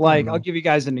 Like, I'll give you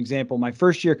guys an example. My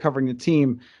first year covering the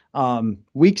team,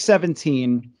 week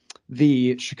 17,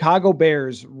 the Chicago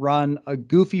Bears run a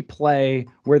goofy play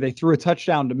where they threw a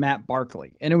touchdown to Matt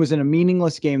Barkley, and it was in a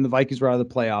meaningless game. The Vikings were out of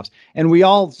the playoffs, and we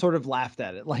all sort of laughed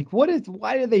at it. Like, why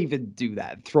did they even do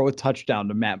that? Throw a touchdown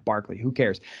to Matt Barkley? Who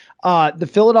cares? The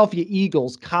Philadelphia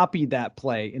Eagles copied that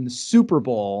play in the Super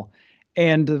Bowl,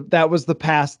 and that was the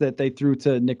pass that they threw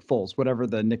to Nick Foles, whatever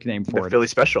the nickname for it. The Philly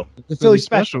Special. The Philly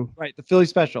Special. Right, the Philly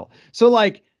Special. So,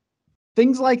 like,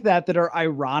 things like that are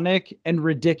ironic and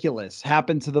ridiculous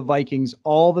happen to the Vikings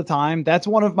all the time. That's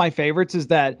one of my favorites, is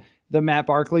that the Matt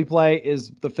Barkley play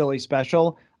is the Philly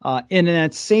Special. In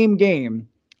that same game,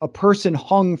 a person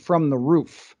hung from the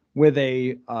roof with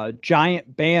a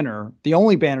giant banner, the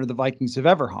only banner the Vikings have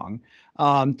ever hung,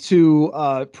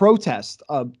 to protest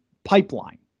a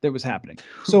pipeline that was happening.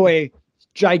 So a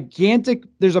gigantic.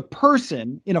 There's a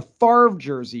person in a Favre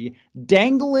jersey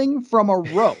dangling from a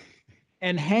rope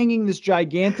and hanging this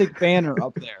gigantic banner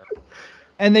up there.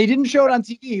 And they didn't show it on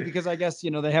TV because I guess,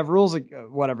 they have rules,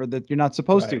 whatever, that you're not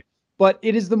supposed to. But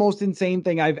it is the most insane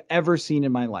thing I've ever seen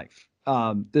in my life.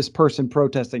 This person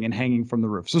protesting and hanging from the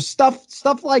roof. So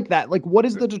stuff like that. Like, what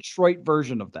is the Detroit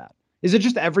version of that? Is it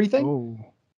just everything? Oh.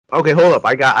 Okay, hold up.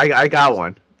 I got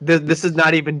one. This is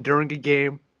not even during a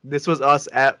game. This was us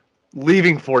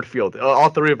leaving Ford Field. All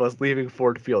three of us leaving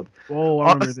Ford Field. Oh,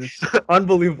 I remember this.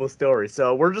 Unbelievable story.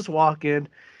 So we're just walking,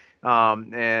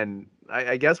 and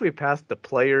I guess we passed the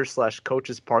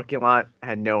players/coaches parking lot.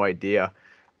 Had no idea,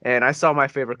 and I saw my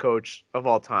favorite coach of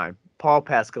all time, Paul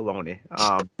Pasqualoni.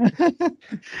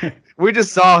 We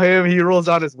just saw him. He rolls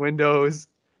out his windows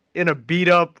in a beat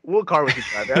up. What car was he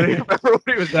driving? I don't even remember what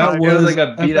he was driving. It was like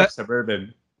a beat up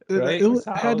Suburban. Right? It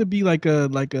had to be like a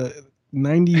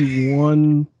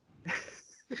 91.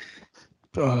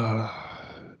 I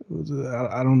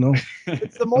don't know.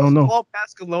 It's the most Paul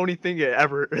Pasqualoni thing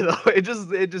ever.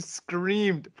 It just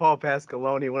screamed Paul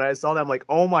Pasqualoni. When I saw that, I'm like,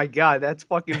 oh my god, that's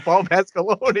fucking Paul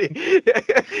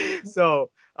Pasqualoni. So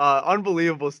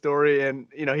unbelievable story, and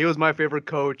he was my favorite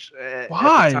coach.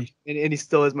 Why? And he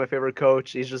still is my favorite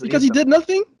coach. Because he did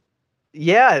nothing.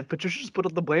 Yeah, Patricia just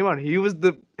put the blame on him. He was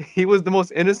the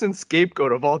most innocent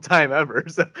scapegoat of all time ever.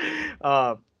 So,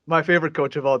 my favorite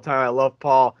coach of all time. I love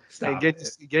Paul. And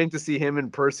getting to see him in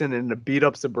person in a beat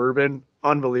up Suburban,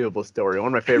 unbelievable story. One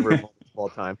of my favorite moments of all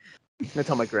time. I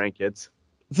tell my grandkids.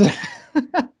 The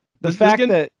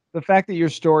fact that your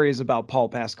story is about Paul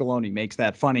Pasqualoni makes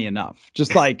that funny enough.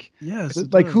 Just like, yes,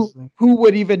 like who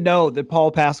would even know that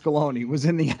Paul Pasqualoni was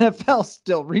in the NFL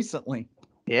still recently?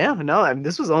 Yeah, no, I mean,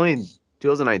 this was only in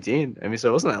 2019. I mean, so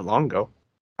it wasn't that long ago.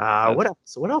 What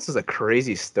else? What else is a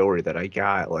crazy story that I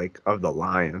got of the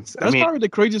Lions? That's probably the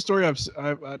craziest story I've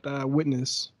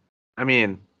witnessed. I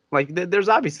mean, there's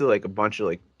obviously a bunch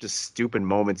of just stupid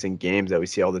moments in games that we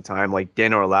see all the time, like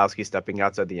Dan Orlowski stepping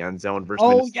outside the end zone versus.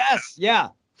 Oh yes, yeah,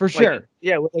 for sure.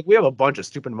 Yeah, we have a bunch of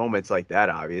stupid moments like that.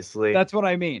 Obviously, that's what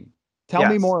I mean. Tell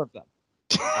me more of them.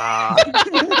 Oh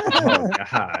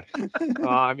god.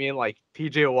 I mean,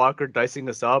 PJ Walker dicing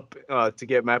us up to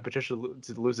get Matt Patricia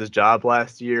to lose his job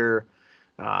last year.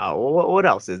 What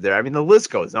else is there? I mean, the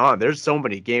list goes on. There's so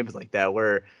many games like that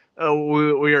where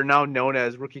we are now known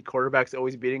as rookie quarterbacks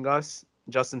always beating us.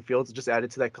 Justin Fields just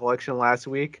added to that collection last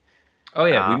week. Oh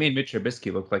yeah, we made Mitch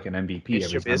Trubisky look like an MVP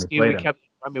every time we played him.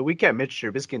 We kept Mitch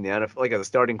Trubisky in the NFL as a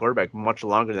starting quarterback much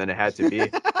longer than it had to be.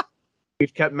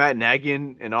 We've kept Matt Nagy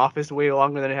in office way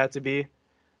longer than it had to be.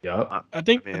 Yeah, I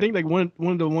think one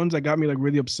of the ones that got me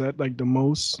really upset the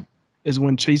most is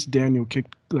when Chase Daniel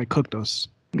cooked us.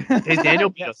 Chase Daniel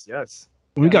beat us, yes.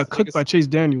 When we got cooked by Chase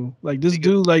Daniel, this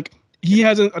dude he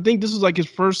hasn't. I think this was his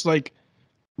first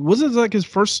was it his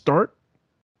first start?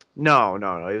 No.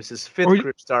 It was his fifth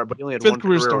career start, but he only had one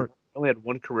career start. Only had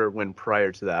one career win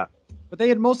prior to that. But they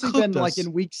had mostly been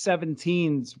in week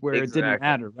 17s where it didn't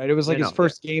matter, right? It was his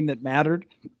first game that mattered.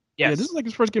 Yes. Yeah, this is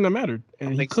his first game that mattered.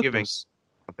 And he cooked us.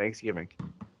 On Thanksgiving.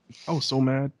 I was so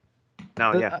mad.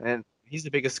 No, yeah. And he's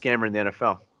the biggest scammer in the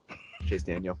NFL, Chase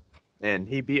Daniel. And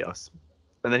he beat us.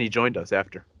 And then he joined us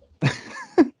after.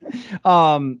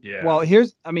 Well,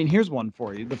 here's one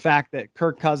for you. The fact that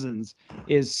Kirk Cousins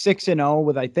is 6-0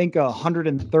 with, I think,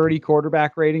 130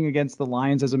 quarterback rating against the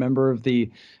Lions as a member of the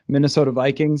Minnesota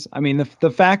Vikings. I mean,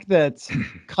 the fact that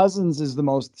Cousins is the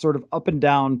most sort of up and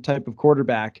down type of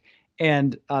quarterback,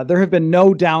 and there have been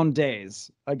no down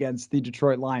days against the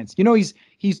Detroit Lions.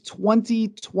 He's 20,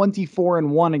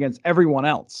 24-1 against everyone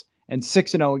else and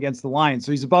 6-0 against the Lions.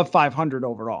 So he's above 500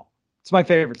 overall. It's my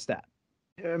favorite stat.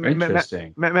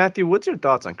 Interesting. Matthew, what's your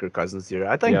thoughts on Kirk Cousins here?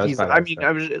 I think he's. I mean,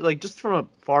 I was just from a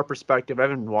far perspective. I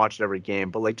haven't watched every game,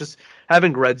 but just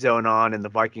having Red Zone on and the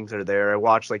Vikings are there. I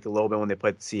watched a little bit when they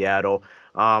played Seattle.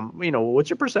 What's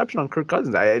your perception on Kirk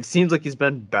Cousins? It seems like he's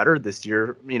been better this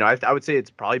year. I would say it's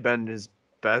probably been his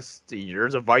best year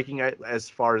as a Viking as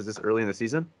far as this early in the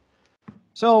season.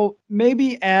 So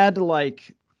maybe add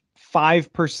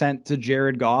 5% to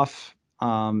Jared Goff,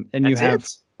 and you have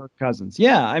Kirk Cousins.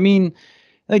 Yeah, I mean.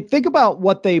 Think about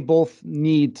what they both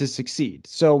need to succeed.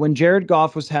 So when Jared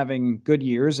Goff was having good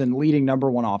years and leading number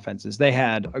one offenses, they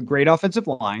had a great offensive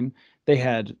line. They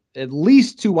had at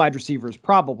least two wide receivers,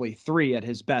 probably three at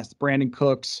his best. Brandon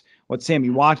Cooks, Sammy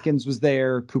Watkins was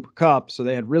there, Cooper Kupp. So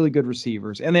they had really good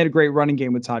receivers. And they had a great running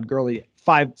game with Todd Gurley,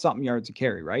 5-something yards a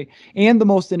carry, right? And the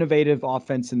most innovative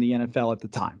offense in the NFL at the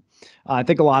time. I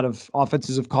think a lot of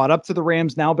offenses have caught up to the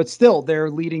Rams now, but still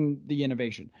they're leading the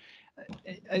innovation.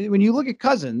 When you look at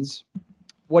Cousins,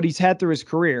 what he's had through his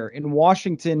career. In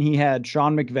Washington, he had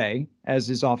Sean McVay as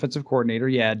his offensive coordinator.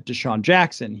 He had Deshaun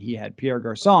Jackson. He had Pierre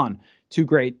Garçon, two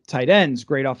great tight ends,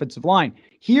 great offensive line.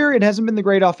 Here, it hasn't been the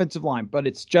great offensive line, but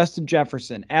it's Justin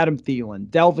Jefferson, Adam Thielen,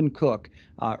 Delvin Cook,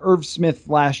 Irv Smith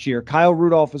last year. Kyle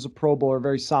Rudolph was a Pro Bowler,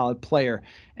 very solid player.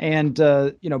 And,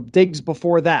 Diggs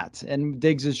before that. And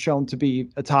Diggs is shown to be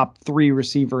a top 3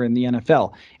 receiver in the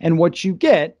NFL. And what you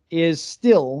get is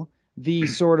still the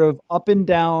sort of up and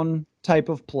down type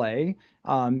of play.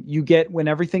 You get when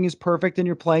everything is perfect and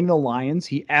you're playing the Lions,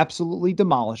 he absolutely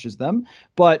demolishes them.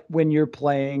 But when you're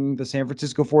playing the San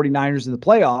Francisco 49ers in the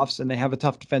playoffs and they have a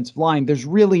tough defensive line, there's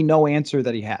really no answer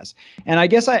that he has. And I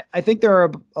guess I think there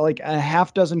are like a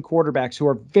half dozen quarterbacks who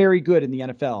are very good in the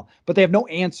NFL, but they have no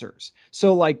answers.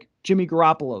 So like Jimmy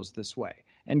Garoppolo's this way,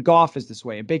 and Goff is this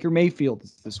way, and Baker Mayfield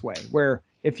is this way, where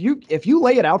if you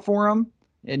lay it out for them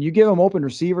and you give them open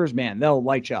receivers, man, they'll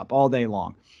light you up all day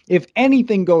long. If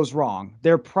anything goes wrong,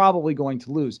 they're probably going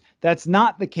to lose. That's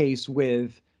not the case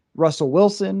with Russell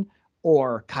Wilson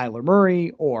or Kyler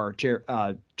Murray or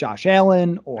Josh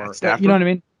Allen or, you know what I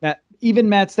mean? Even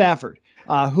Matt Stafford,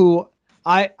 who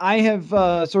I have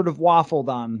sort of waffled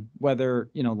on whether,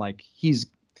 like he's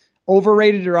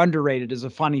overrated or underrated is a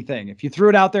funny thing. If you threw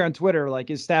it out there on Twitter, like,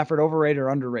 is Stafford overrated or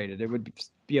underrated? It would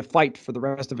be a fight for the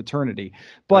rest of eternity.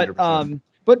 But 100%.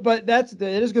 But it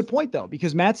is a good point, though,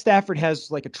 because Matt Stafford has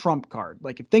like a trump card.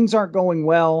 Like if things aren't going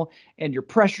well and you're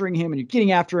pressuring him and you're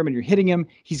getting after him and you're hitting him,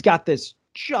 he's got this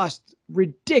just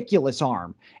ridiculous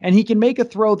arm and he can make a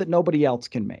throw that nobody else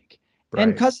can make. Right.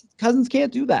 And Cousins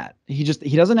can't do that. He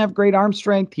doesn't have great arm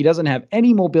strength. He doesn't have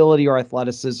any mobility or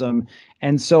athleticism.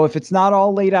 And so if it's not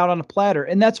all laid out on a platter,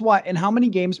 and that's why, and how many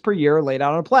games per year are laid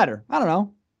out on a platter? I don't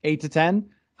know, 8 to 10.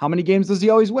 How many games does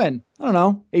he always win? I don't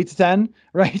know, 8 to 10,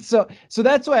 right? So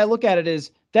that's why I look at it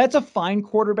as that's a fine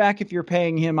quarterback if you're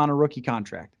paying him on a rookie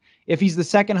contract. If he's the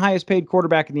second highest paid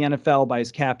quarterback in the NFL by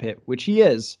his cap hit, which he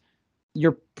is,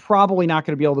 you're probably not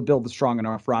going to be able to build a strong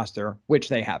enough roster, which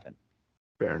they haven't.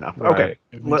 Fair enough. Right.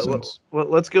 Okay,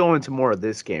 let's go into more of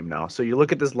this game now. So you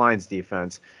look at this Lions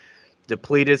defense,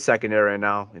 depleted secondary right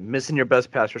now, and missing your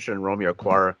best pass rusher in Romeo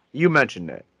Okwara. You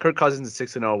mentioned it. Kirk Cousins is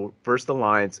 6-0 versus the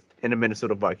Lions in a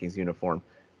Minnesota Vikings uniform.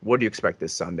 What do you expect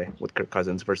this Sunday with Kirk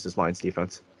Cousins versus Lions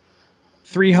defense?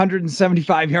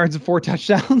 375 yards and 4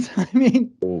 touchdowns. I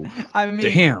mean,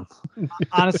 damn.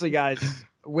 Honestly, guys,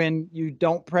 when you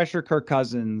don't pressure Kirk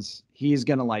Cousins, he's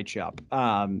going to light you up.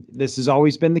 This has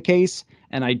always been the case,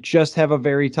 and I just have a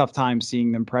very tough time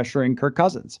seeing them pressuring Kirk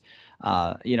Cousins.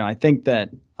 I think that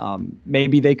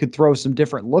maybe they could throw some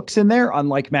different looks in there,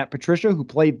 unlike Matt Patricia, who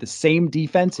played the same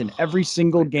defense in every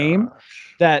single game.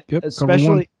 That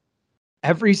especially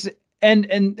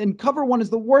and cover one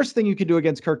is the worst thing you could do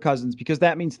against Kirk Cousins because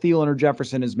that means Thielen or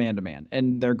Jefferson is man-to-man,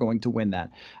 and they're going to win that.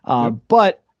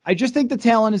 But I just think the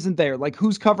talent isn't there. Like,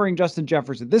 who's covering Justin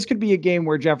Jefferson? This could be a game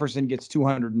where Jefferson gets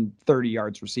 230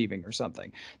 yards receiving or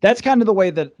something. That's kind of the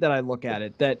way that I look at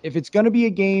it, that if it's going to be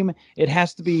a game, it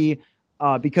has to be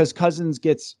because Cousins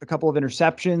gets a couple of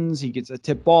interceptions, he gets a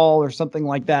tip ball or something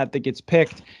like that gets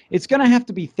picked. It's going to have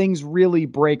to be things really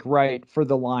break right for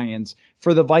the Lions,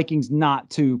 for the Vikings not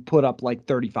to put up like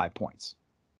 35 points.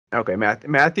 Okay,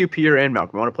 Matthew, Peter, and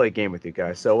Malcolm, I want to play a game with you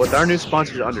guys. So with our new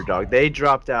sponsors, Underdog, they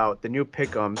dropped out the new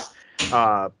pick'ems,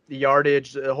 the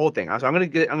yardage, the whole thing. So I'm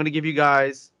gonna give you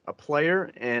guys a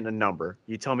player and a number.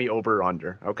 You tell me over or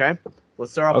under. Okay.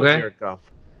 Let's start off with Jared Goff.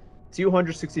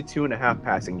 262.5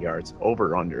 passing yards.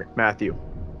 Over or under. Matthew.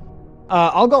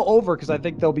 I'll go over because I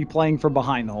think they'll be playing from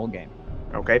behind the whole game.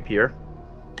 Okay, Pierre.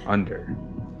 Under.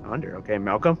 Okay,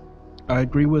 Malcolm. I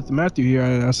agree with Matthew here.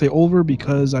 I say over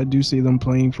because I do see them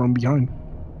playing from behind.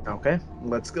 Okay,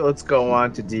 let's go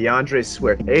on to DeAndre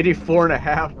Swift.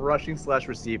 84.5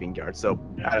 rushing/receiving yards. So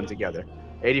add them together.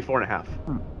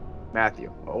 84.5.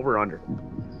 Matthew, over or under?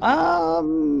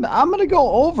 I'm gonna go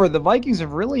over. The Vikings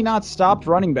have really not stopped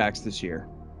running backs this year.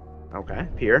 Okay,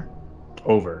 Pierre.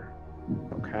 Over.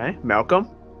 Okay, Malcolm.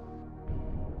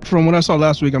 From what I saw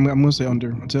last week, I'm gonna say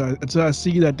under until I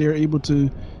see that they're able to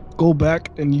go back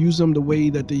and use them the way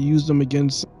that they used them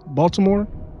against Baltimore.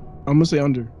 I'm gonna say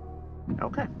under.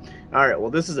 Okay. All right. Well,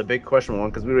 this is a big question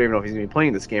one because we don't even know if he's gonna be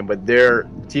playing this game. But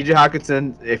T.J.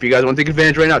 Hockenson. If you guys want to take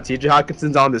advantage right now, T.J.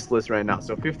 Hockenson's on this list right now.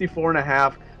 So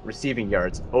 54.5 receiving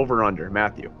yards. Over under.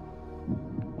 Matthew.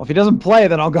 Well, if he doesn't play,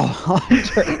 then I'll go under.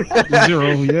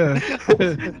 0. Yeah.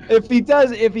 If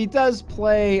he does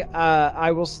play,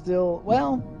 I will still.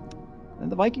 Well,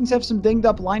 the Vikings have some dinged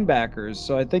up linebackers,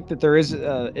 so I think that there is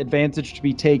advantage to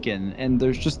be taken, and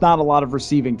there's just not a lot of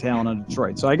receiving talent in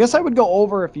Detroit. So I guess I would go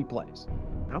over if he plays.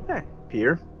 Okay.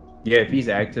 Pierre? Yeah, if he's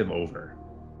active, over.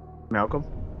 Malcolm?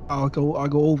 I'll go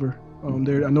over. I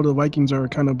know the Vikings are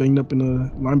kind of banged up in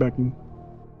the linebacking.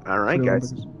 All right,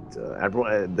 guys.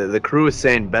 Everyone, the crew is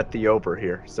saying bet the over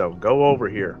here, so go over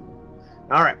here.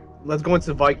 All right, let's go into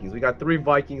the Vikings. We got 3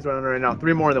 Vikings running right now,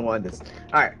 3 more than one. This.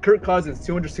 All right, Kirk Cousins,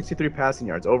 263 passing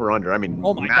yards, over under. I mean,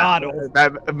 oh my God,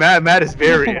 Matt is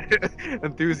very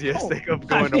enthusiastic of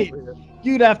going over here.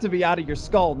 You'd have to be out of your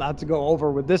skull not to go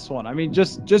over with this one. I mean,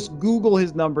 just Google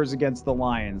his numbers against the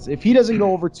Lions. If he doesn't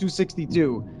go over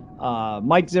 262,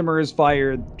 Mike Zimmer is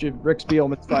fired. Rick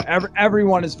Spielman's fired.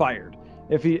 Everyone is fired.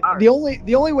 If he the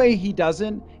only way he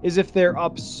doesn't is if they're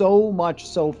up so much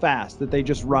so fast that they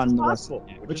just run the rest of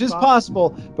the game, which is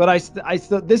possible. But I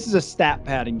still this is a stat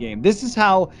padding game. This is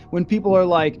how when people are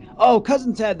like, "Oh,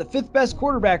 Cousins had the 5th best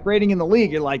quarterback rating in the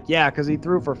league," you're like, "Yeah, because he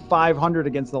threw for 500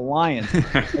 against the Lions."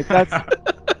 Like that's.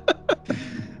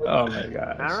 Oh my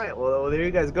gosh. All right, well there you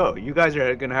guys go. You guys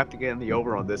are gonna have to get in the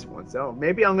over on this one. So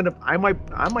maybe I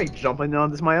might jump in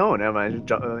on this my own. I might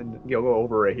go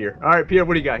over right here. All right, Pierre,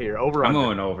 what do you got here? Over. I'm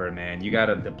going over, man. You got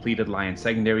a depleted Lions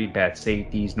secondary, bad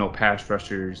safeties, no pass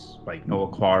rushers, like no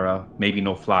Aquara, maybe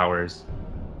no Flowers.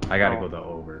 I gotta go the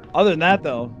over. Other than that,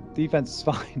 though, defense is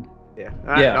fine. Yeah.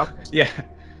 Yeah.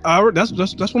 That's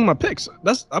one of my picks.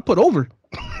 I put over.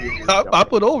 I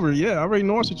put over. Yeah, I already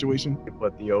know our situation. You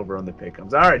put the over on the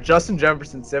pick'ems. All right, Justin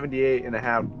Jefferson,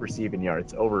 78.5 receiving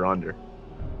yards, over under.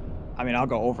 I mean, I'll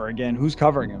go over again. Who's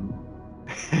covering him?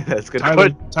 That's good.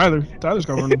 Tyler's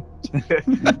covering him.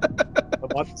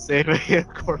 About the same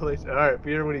correlation. All right,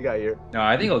 Peter, what do you got here? No,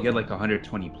 I think I'll get like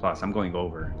 120 plus. I'm going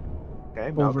over.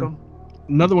 Okay, Malcolm.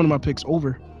 Another one of my picks,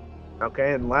 over.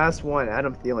 Okay, and last one,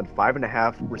 Adam Thielen,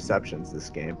 5.5 receptions this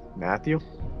game. Matthew?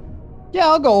 Yeah,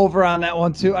 I'll go over on that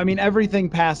one too. I mean, everything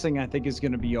passing I think is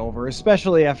going to be over,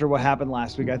 especially after what happened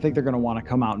last week. I think they're going to want to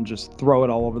come out and just throw it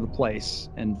all over the place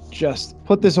and just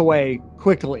put this away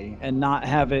quickly and not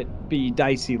have it be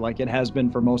dicey like it has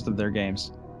been for most of their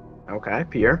games. Okay,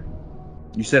 Pierre?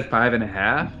 You said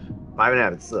 5.5?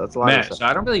 5.5. That's a lot. Man, so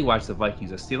I don't really watch the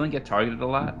Vikings. Does Thielen get targeted a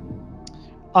lot?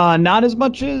 Not as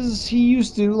much as he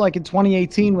used to, like in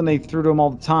 2018 when they threw to him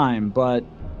all the time, but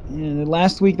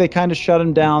last week they kind of shut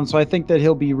him down, so I think that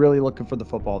he'll be really looking for the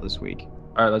football this week.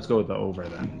 All right, let's go with the over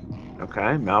then.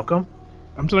 Okay, Malcolm?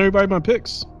 I'm telling everybody my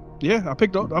picks. Yeah, I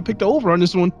picked the over on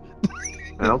this one.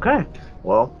 Okay.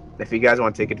 Well, if you guys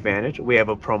want to take advantage, we have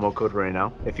a promo code right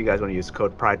now. If you guys want to use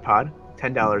code PridePod,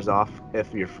 $10 off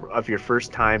if your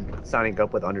first time signing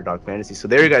up with Underdog Fantasy. So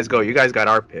there you guys go. You guys got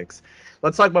our picks.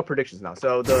 Let's talk about predictions now.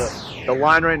 So the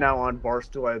line right now on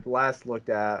Barstool, I've last looked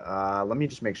at. Let me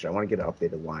just make sure. I want to get an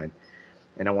updated line,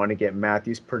 and I want to get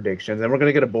Matthew's predictions, and we're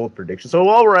gonna get a bold prediction. So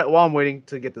while I'm waiting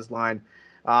to get this line,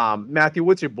 Matthew,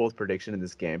 what's your bold prediction in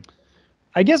this game?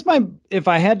 I guess if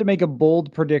I had to make a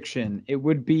bold prediction, it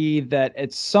would be that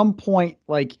at some point,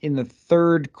 like in the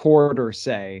 3rd quarter,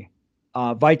 say,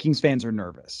 Vikings fans are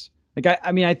nervous. Like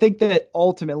I mean, I think that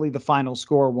ultimately the final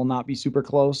score will not be super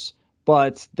close,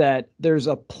 but that there's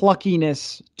a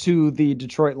pluckiness to the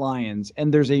Detroit Lions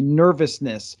and there's a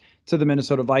nervousness to the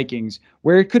Minnesota Vikings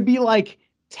where it could be like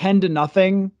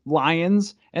 10-0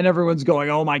 Lions and everyone's going,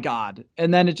 "Oh my God."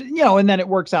 And then it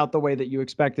works out the way that you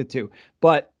expect it to.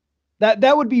 But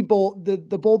that would be bold.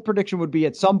 The bold prediction would be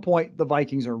at some point the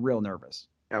Vikings are real nervous.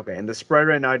 Okay, and the spread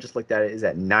right now, I just looked at it, is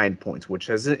at 9 points, which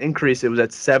has increased. It was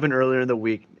at 7 earlier in the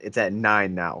week. It's at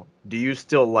 9 now. Do you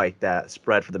still like that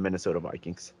spread for the Minnesota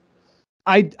Vikings?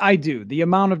 I do. The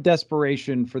amount of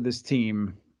desperation for this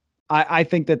team, I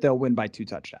think that they'll win by 2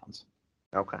 touchdowns.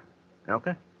 Okay.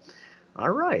 All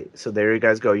right. So there you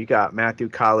guys go. You got Matthew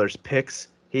Collar's picks.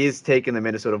 He's taking the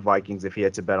Minnesota Vikings if he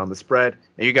had to bet on the spread.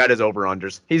 And you got his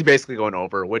over-unders. He's basically going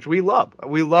over, which we love.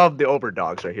 We love the over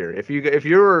dogs right here. If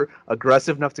you're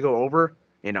aggressive enough to go over,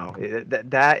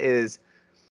 that is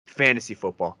fantasy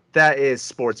football. That is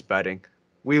sports betting.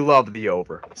 We love the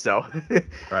over. So,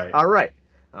 right. All right.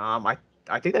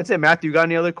 I think that's it. Matthew, you got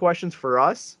any other questions for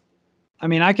us? I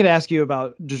mean, I could ask you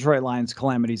about Detroit Lions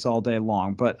calamities all day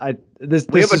long, but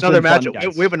we have another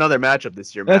matchup. We have another matchup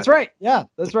this year. That's right. Yeah,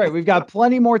 that's right. We've got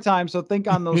plenty more time, so think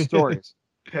on those stories.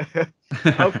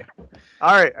 Okay.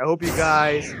 All right. I hope you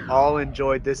guys all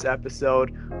enjoyed this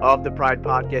episode of the Pride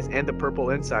Podcast and the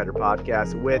Purple Insider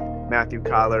Podcast with Matthew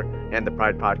Collar and the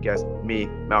Pride Podcast, me,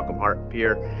 Malcolm Hart,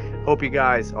 Pierre. Hope you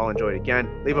guys all enjoyed it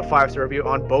again. Leave a 5-star review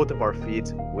on both of our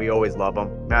feeds. We always love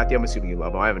them. Matthew, I'm assuming you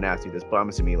love them. I haven't asked you this, but I'm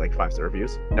assuming you like 5-star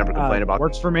reviews. Never complain about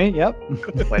works for me. Yep.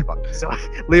 Complain about them. So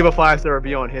leave a 5-star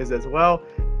review on his as well.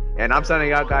 And I'm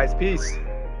signing out, guys. Peace.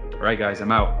 All right, guys.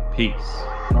 I'm out. Peace.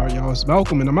 All right, y'all. It's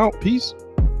Malcolm, and I'm out. Peace.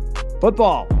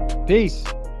 Football. Peace.